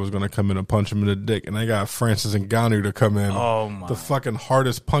that was going to come in and punch him in the dick, and they got Francis Ngannou to come in. Oh my! The fucking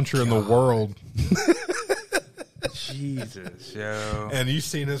hardest puncher in the world. Jesus, yo! And you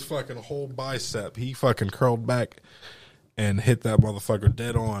seen his fucking whole bicep? He fucking curled back and hit that motherfucker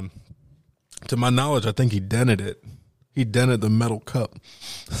dead on. To my knowledge, I think he dented it. He dented the metal cup.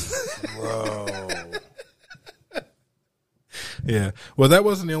 Bro. Yeah. Well, that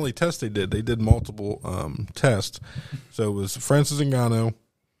wasn't the only test they did. They did multiple tests. So it was Francis Ngannou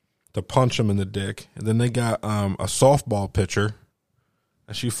to punch him in the dick. And then they got a softball pitcher.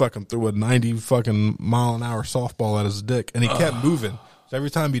 And she fucking threw a 90 fucking mile an hour softball at his dick. And he kept moving. So every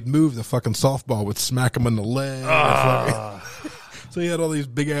time he'd move, the fucking softball would smack him in the leg. So he had all these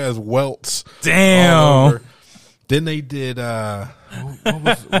big ass welts. Damn. Then they did what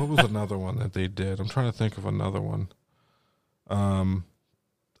was another one that they did? I'm trying to think of another one. I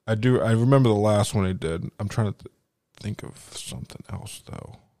remember the last one they did. I'm trying to think of something else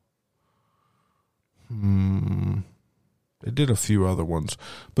though. They did a few other ones,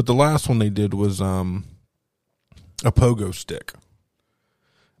 but the last one they did was a pogo stick.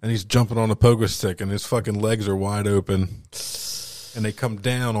 And he's jumping on a pogo stick and his fucking legs are wide open. And they come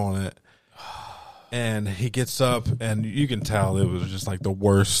down on it, and he gets up, and you can tell it was just like the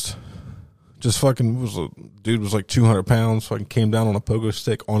worst. Just fucking dude was like 200 pounds. Fucking came down on a pogo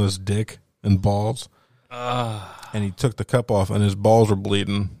stick on his dick and balls, and he took the cup off, and his balls were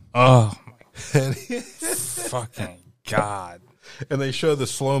bleeding. Oh my fucking God! And they show the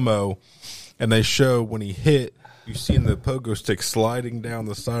slow mo, and they show when he hit. You seen the pogo stick sliding down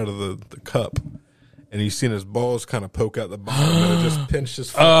the side of the cup. And he's seen his balls kind of poke out the bottom, and it just pinched his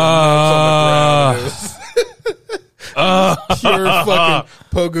fucking nuts on the ground. It was pure fucking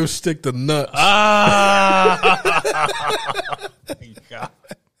pogo stick to nuts. God.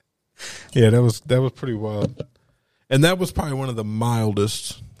 Yeah, that was pretty wild, and that was probably one of the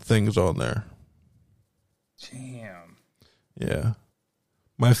mildest things on there. Damn. Yeah,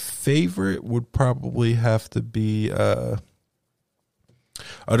 my favorite would probably have to be.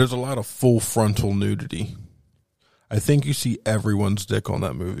 There's a lot of full frontal nudity. I think you see everyone's dick on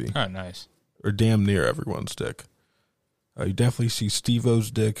that movie. Oh, nice. Or damn near everyone's dick. You definitely see Steve-O's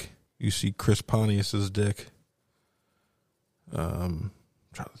dick. You see Chris Pontius's dick. Trying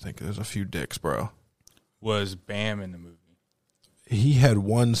to think. There's a few dicks, bro. Was Bam in the movie? He had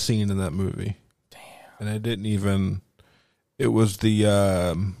one scene in that movie. Damn. And it didn't even... It was the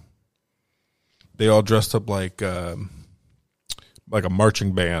they all dressed up like a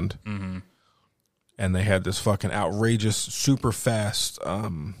marching band, and they had this fucking outrageous, super fast.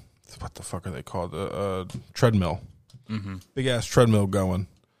 What the fuck are they called? Treadmill, big ass treadmill going,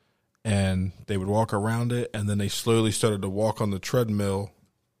 and they would walk around it, and then they slowly started to walk on the treadmill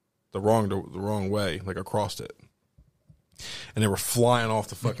the wrong way, like across it. And they were flying off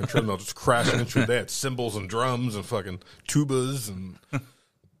the fucking treadmill, just crashing into it. They had cymbals and drums and fucking tubas, and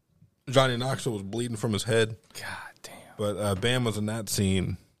Johnny Knoxville was bleeding from his head. God damn. But Bam was in that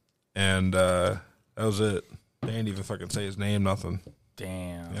scene, and that was it. They didn't even fucking say his name, nothing.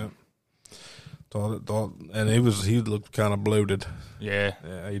 Damn. Yep. And he looked kind of bloated. Yeah.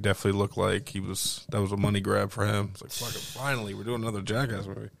 Yeah, he definitely looked like that was a money grab for him. It's like, fuck it, finally, we're doing another Jackass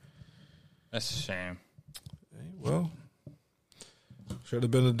movie. That's a shame. Hey, well, should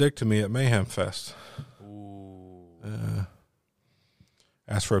have been a dick to me at Mayhem Fest. Ooh.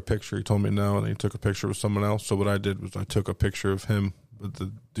 Asked for a picture. He told me no, and then he took a picture with someone else. So what I did was I took a picture of him with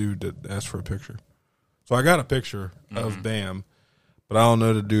the dude that asked for a picture. So I got a picture of Bam, but I don't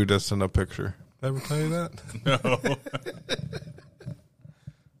know the dude that sent a picture. Did I ever tell you that? No.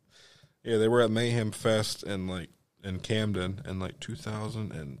 Yeah, they were at Mayhem Fest in Camden in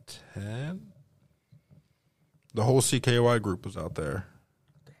 2010. The whole CKY group was out there.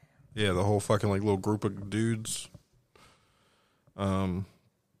 Yeah, the whole fucking little group of dudes. So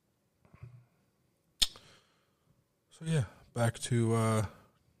yeah, back to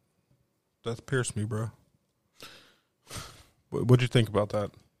Death Pierce Me, bro. What'd you think about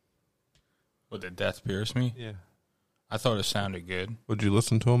that? Would the Death Pierce Me? Yeah. I thought it sounded good. Would you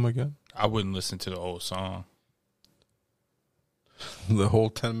listen to him again? I wouldn't listen to the whole song. The whole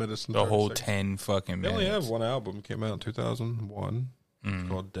 10 minutes. And The 30 whole seconds. 10 fucking They minutes. only have one album. It came out in 2001. It's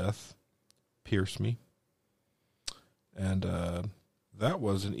called Death Pierce Me. And that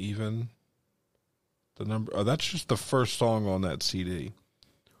wasn't even the number. Oh, that's just the first song on that CD.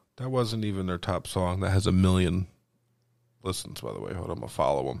 That wasn't even their top song. That has 1 million listens, by the way. Hold on, I'm going to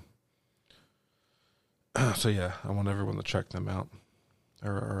follow them. So, yeah, I want everyone to check them out.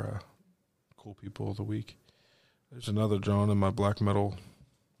 They're our cool people of the week. There's another John in my black metal.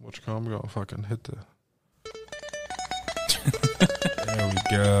 I'm going to fucking hit the... There we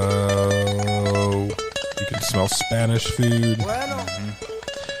go. You can smell Spanish food.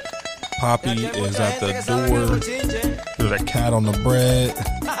 Poppy is at the door. There's a cat on the bread.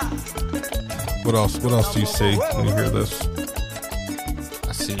 What else? What else do you see when you hear this?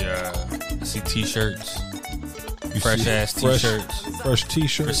 I see t-shirts. You Fresh see ass t-shirts Fresh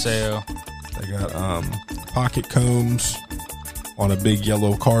t-shirts for sale. They got pocket combs on a big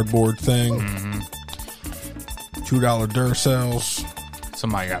yellow cardboard thing. $2 Duracells.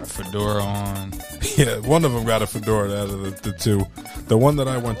 Somebody got a fedora on. Yeah, one of them got a fedora out of the two. The one that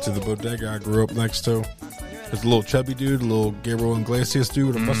I went to, the bodega I grew up next to, there's a little chubby dude, a little Gabriel Iglesias dude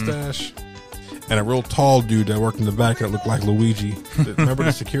with a mustache, and a real tall dude that worked in the back that looked like Luigi. Remember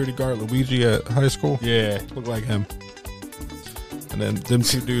the security guard Luigi at high school? Yeah. Looked like him. And then them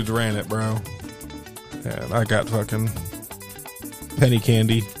two dudes ran it, bro. And I got fucking penny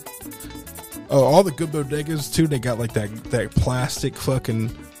candy. Oh, all the good bodegas too. They got like that plastic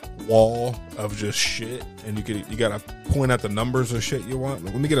fucking wall of just shit, and you gotta point out the numbers of shit you want.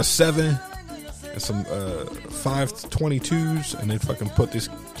 Like, let me get a 7 and some 522s, and they fucking put this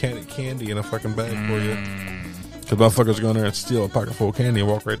candy in a fucking bag for you. Cause motherfuckers go in there and steal a pocket full of candy and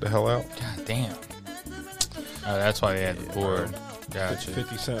walk right the hell out. God damn. Oh, that's why they had the board. Gotcha.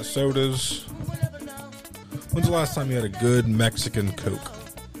 50-cent sodas. When's the last time you had a good Mexican Coke?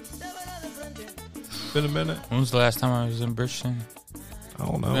 Been a minute. When was the last time I was in Bridgeton? I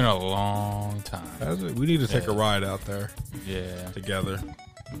don't Been know. a long time. Has it? We need to take a Yeah. ride out there Yeah. together.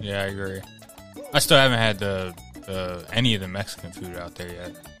 Yeah, I agree. I still haven't had the any of the Mexican food out there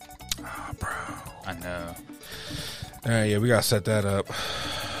yet. Oh, bro. I know. All right, yeah, we gotta set that up.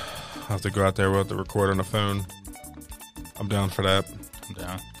 I'll have to go out there. We'll have to record on the phone. I'm down for that. I'm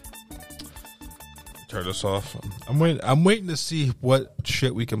down. Turn this off. I'm waiting to see what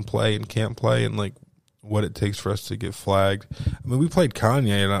shit we can play and can't play, and like what it takes for us to get flagged. I mean, we played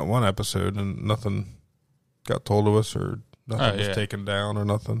Kanye in that one episode, and nothing got told to us, or nothing was taken down, or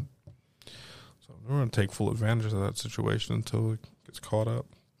nothing. So we're gonna take full advantage of that situation until it gets caught up.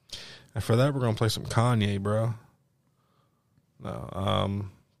 And for that, we're gonna play some Kanye, bro. No,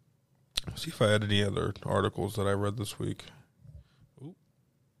 see if I had any other articles that I read this week. Ooh.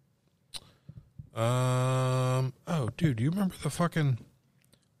 Oh, dude, do you remember the fucking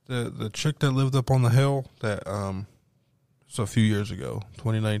the chick that lived up on the hill that so a few years ago,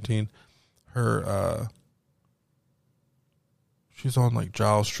 2019, her she's on like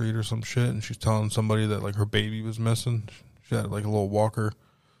Giles Street or some shit, and she's telling somebody that like her baby was missing. She had like a little walker.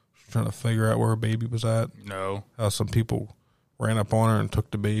 She's trying to figure out where her baby was at. No. How some people ran up on her and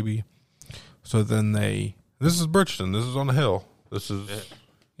took the baby. So then this is Bridgeton. This is on the hill. This is,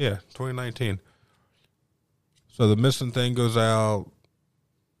 2019. So the missing thing goes out,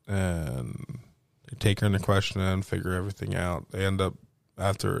 and they take her into question and figure everything out. They end up,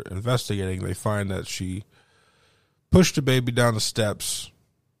 after investigating, they find that she pushed the baby down the steps.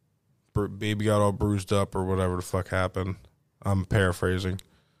 Baby got all bruised up or whatever the fuck happened. I'm paraphrasing.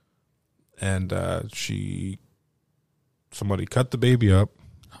 And somebody cut the baby up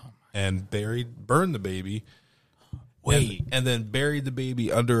and burned the baby. Wait. And then buried the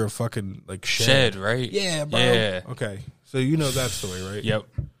baby under a fucking like Shed, right? Yeah, bro. Yeah. Okay. So you know that story, right? Yep.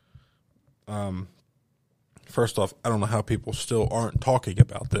 First off, I don't know how people still aren't talking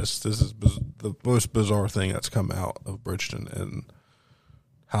about this. This is the most bizarre thing that's come out of Bridgeton in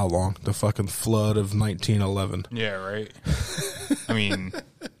how long? The fucking flood of 1911. Yeah, right. I mean,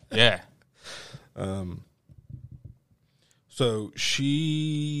 yeah. So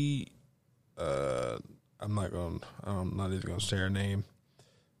she, I'm not even going to say her name.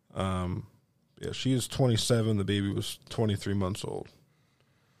 She is 27. The baby was 23 months old.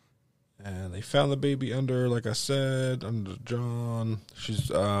 And they found the baby under, like I said, under John. She's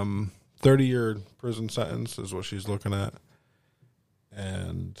 30-year prison sentence is what she's looking at.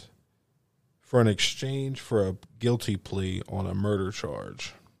 And for an exchange for a guilty plea on a murder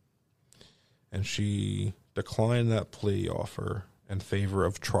charge. And she declined that plea offer in favor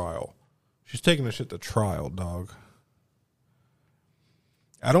of trial. She's taking this shit to trial, dog.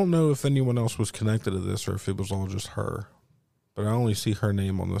 I don't know if anyone else was connected to this or if it was all just her. But I only see her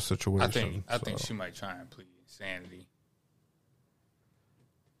name on this situation. I think she might try and plead insanity.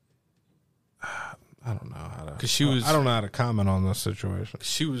 I don't know how to. 'Cause she was. I don't know how to comment on this situation.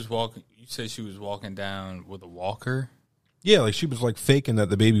 She was walking. You said she was walking down with a walker. Yeah, like she was like faking that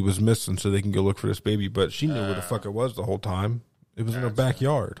the baby was missing so they can go look for this baby, but she knew where the fuck it was the whole time. It was in her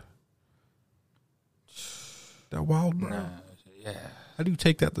backyard. That wild, bro. Nah, yeah. How do you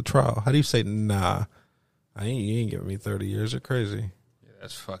take that to trial? How do you say, nah, you ain't giving me 30 years? You're crazy. Yeah,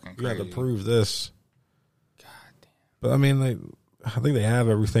 that's fucking You crazy. got to prove this. God damn. But I mean, I think they have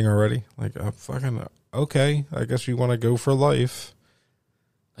everything already. Like, okay, I guess you want to go for life.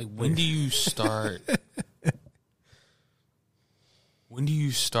 Like, when do you start? When do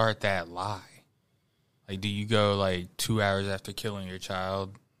you start that lie? Like, do you go like 2 hours after killing your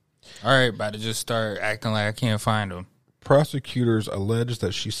child? All right, about to just start acting like I can't find him. Prosecutors allege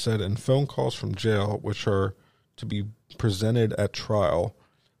that she said in phone calls from jail, which are to be presented at trial,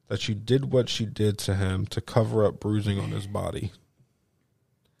 that she did what she did to him to cover up bruising on his body.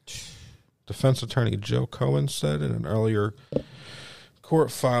 Defense attorney Joe Cohen said in an earlier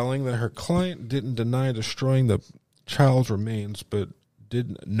court filing that her client didn't deny destroying the child's remains, but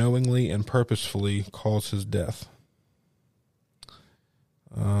did knowingly and purposefully cause his death.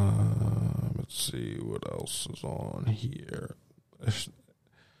 Let's see what else is on here.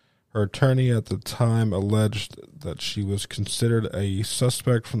 Her attorney at the time alleged that she was considered a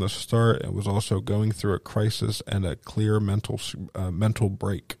suspect from the start and was also going through a crisis and a clear mental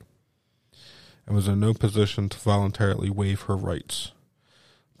break, and was in no position to voluntarily waive her rights.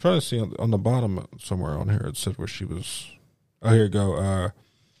 I'm trying to see on the bottom somewhere on here it said where she was. Oh, here you go.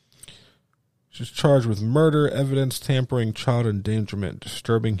 She's charged with murder, evidence tampering, child endangerment,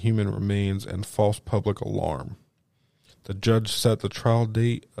 disturbing human remains, and false public alarm. The judge set the trial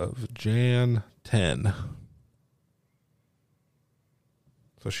date of Jan 10.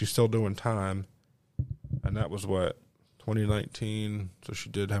 So she's still doing time. And that was what? 2019. So she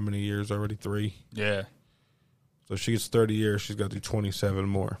did how many years already? 3? Yeah. So she gets 30 years. She's got to do 27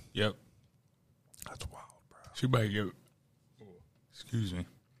 more. Yep. That's wild, bro. She might get. Excuse me.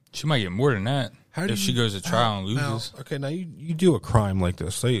 She might get more than that if she goes to trial and loses. Now you do a crime like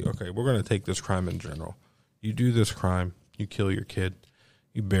this. Say, okay, we're going to take this crime in general. You do this crime. You kill your kid.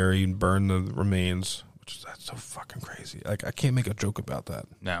 You bury and burn the remains, that's so fucking crazy. Like, I can't make a joke about that.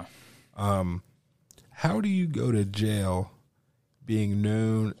 No. How do you go to jail being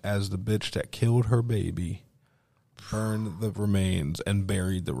known as the bitch that killed her baby, burned the remains, and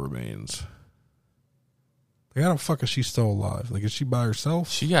buried the remains? Like, how the fuck is she still alive? Like, is she by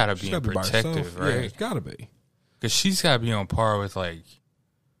herself? She gotta be by protective, herself. right? Yeah, it's gotta be. Because she's gotta be on par with, like,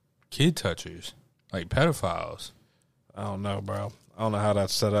 kid touchers, like pedophiles. I don't know, bro. I don't know how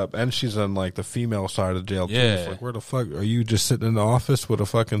that's set up. And she's on, like, the female side of jail, too. Yeah. It's like, where the fuck? Are you just sitting in the office with a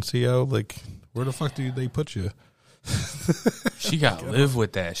fucking CO? Like, where the fuck do they put you? She gotta live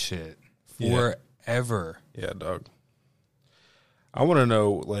with that shit forever. Yeah, dog. I want to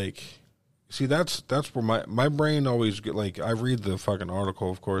know, like, see, that's where my brain always get, like, I read the fucking article,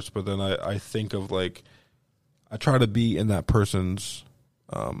 of course, but then I think of, like, I try to be in that person's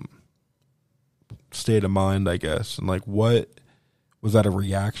state of mind, I guess, and, like, what was that a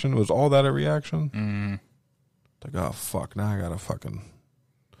reaction? Was all that a reaction? Mm. Like, oh fuck, now I gotta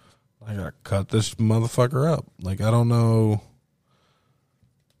cut this motherfucker up. Like, I don't know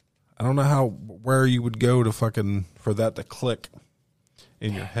where you would go to fucking for that to click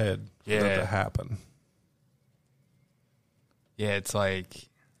in your head for that to happen. Yeah, it's like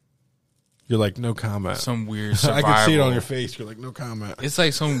You're like, no comment. some weird survival. I can see it on your face. You're like, no comment. It's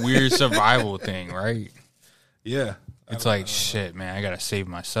like some weird survival thing, right? Yeah. It's like, shit, man, I gotta save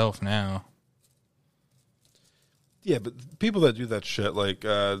myself now. Yeah, but people that do that shit, like,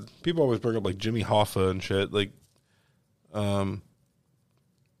 people always bring up, like, Jimmy Hoffa and shit. Like,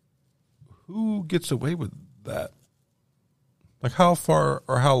 who gets away with that? Like, how far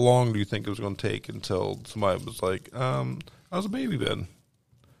or how long do you think it was going to take until somebody was like, how's the baby been?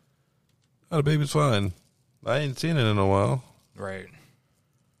 Oh, the baby's fine. I ain't seen it in a while. Right.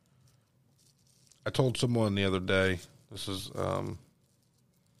 I told someone the other day, this is going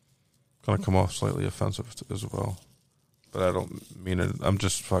to come off slightly offensive as well, but I don't mean it. I'm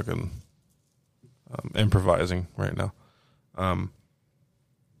just fucking improvising right now.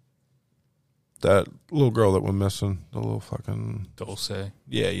 That little girl that went missing, the little fucking Dulce.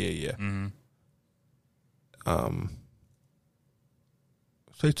 yeah. Mm-hmm.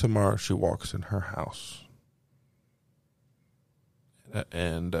 Say tomorrow she walks in her house,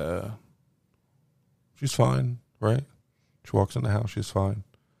 and she's fine, right? She walks in the house, she's fine.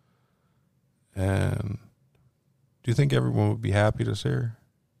 And do you think everyone would be happy to see her?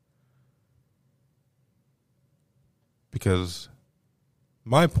 Because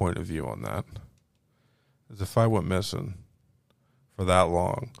my point of view on that is if I went missing for that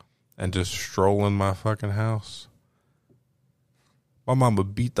long and just stroll in my fucking house, my mom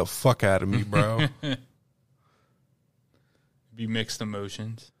would beat the fuck out of me, bro. Be mixed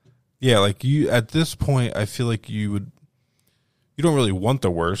emotions. Yeah, like you at this point, I feel like you don't really want the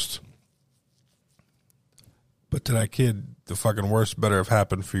worst. But to that kid, the fucking worst better have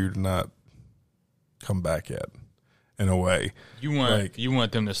happened for you to not come back yet, in a way. You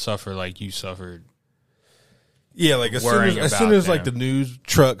want them to suffer like you suffered. Yeah, like as soon as like the news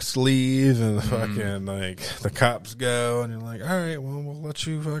trucks leave and the fucking like the cops go, and you're like, all right, well, we'll let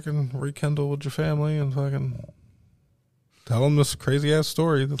you fucking rekindle with your family and fucking tell them this crazy ass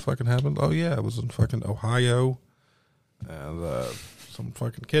story that fucking happened. Oh yeah, it was in fucking Ohio, and some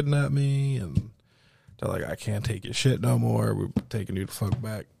fucking kidnapped me, and they're like, I can't take your shit no more. We're taking you the fuck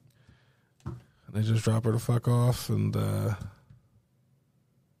back. And they just drop her the fuck off, and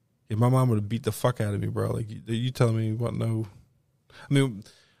yeah, my mom would have beat the fuck out of me, bro. Like, you telling me what? No, I mean,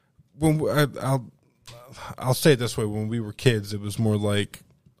 I'll say it this way: when we were kids, it was more like,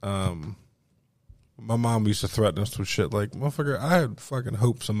 my mom used to threaten us with shit like, "Motherfucker, I had fucking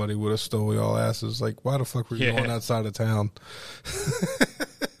hope somebody would have stole y'all asses. Like, why the fuck were you going outside of town?"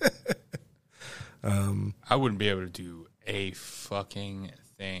 I wouldn't be able to do a fucking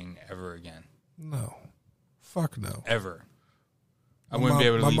thing ever again. No, fuck no, ever. I wouldn't be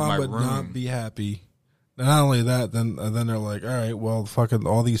able to leave my room. My mom would not be happy. Not only that, then they're like, all right, well, fucking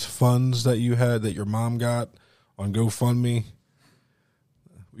all these funds that you had that your mom got on GoFundMe,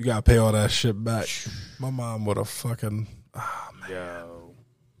 we got to pay all that shit back. My mom would have fucking, man. Yo,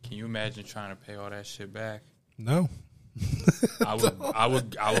 can you imagine trying to pay all that shit back? No. I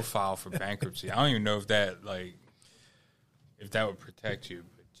would file for bankruptcy. I don't even know if that would protect you,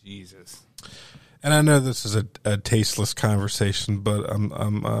 but Jesus. And I know this is a tasteless conversation, but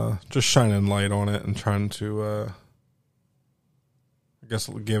I'm just shining light on it and trying to, I guess,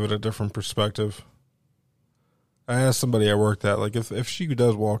 give it a different perspective. I asked somebody I worked at, like, if she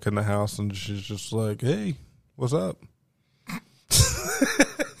does walk in the house and she's just like, hey, what's up?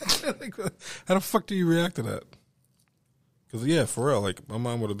 Like, how the fuck do you react to that? Because, yeah, for real, like, my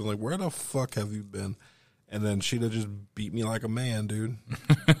mom would have been like, where the fuck have you been? And then she'd have just beat me like a man, dude.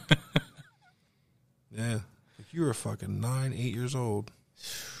 Yeah. Like, you were fucking 9, 8 years old. What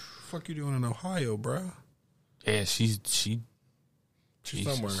the fuck you doing in Ohio, bro? Yeah, she's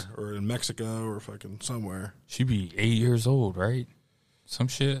somewhere. Or in Mexico or fucking somewhere. She'd be 8 years old, right? Some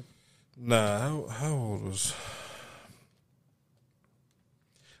shit. Nah, how old was...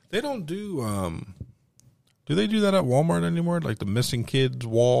 They don't do they do that at Walmart anymore? Like the missing kids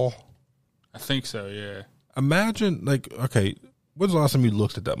wall? I think so, yeah. Imagine, like, okay, when's the last time you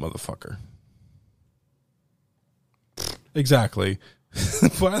looked at that motherfucker? Exactly.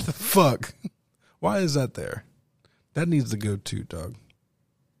 Why the fuck? Why is that there? That needs to go too, dog.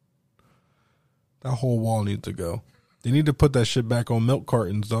 That whole wall needs to go. They need to put that shit back on milk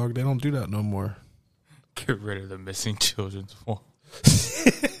cartons, dog. They don't do that no more. Get rid of the missing children's wall.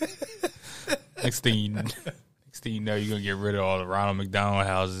 Next thing you know, you're gonna get rid of all the Ronald McDonald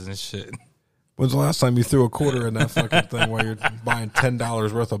houses and shit. When's the last time you threw a quarter in that fucking thing while you're buying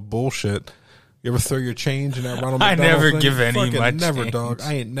 $10 worth of bullshit? You ever throw your change in that Ronald I McDonald never thing? give any Fucking my never, change. dog.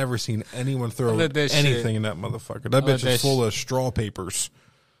 I ain't never seen anyone throw let that anything shit- in that motherfucker. That let bitch that is full of straw papers.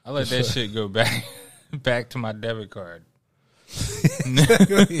 I let that shit go back to my debit card.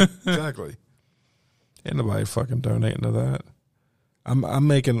 Exactly. Ain't nobody fucking donating to that. I'm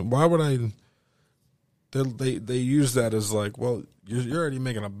making. Why would I? They use that as like, well, you're already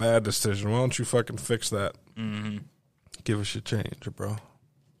making a bad decision. Why don't you fucking fix that? Mm-hmm. Give us your change, bro.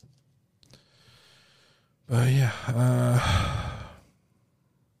 Yeah.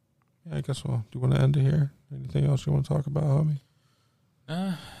 Yeah, I guess we'll. Do you want to end it here? Anything else you want to talk about, homie?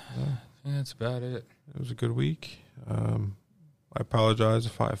 I think that's about it. It was a good week. I apologize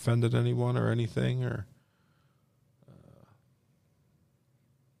if I offended anyone or anything, or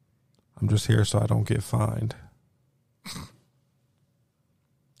I'm just here so I don't get fined.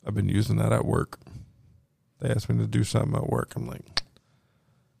 I've been using that at work. They asked me to do something at work. I'm like,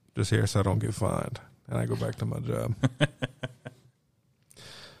 just here so I don't get fined, and I go back to my job.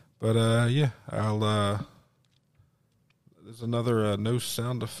 But yeah, I'll. There's another no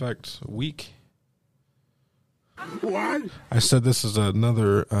sound effect week. What? I said this is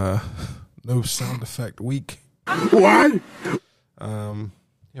another no sound effect week. What?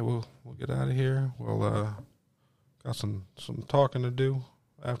 Yeah, we'll get out of here. We'll got some talking to do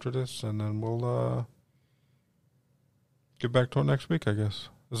after this, and then we'll get back to it next week, I guess.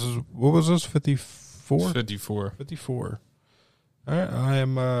 This is, what was this, 54? 54. 54. All right, I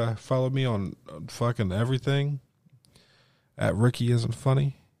am, follow me on fucking everything at Ricky Isn't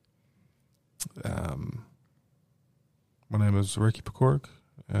Funny. My name is Ricky Pecork,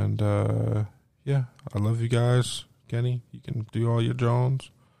 and yeah, I love you guys. Kenny, you can do all your Jones.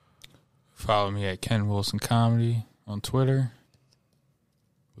 Follow me at Ken Wilson Comedy on Twitter.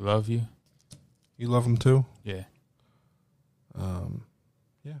 Love you. You love them too? Yeah.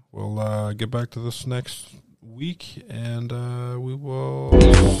 Yeah, we'll get back to this next week, and we will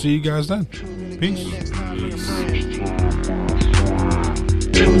see you guys then. Peace.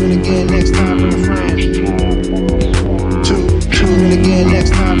 Tune in again next time, my friend.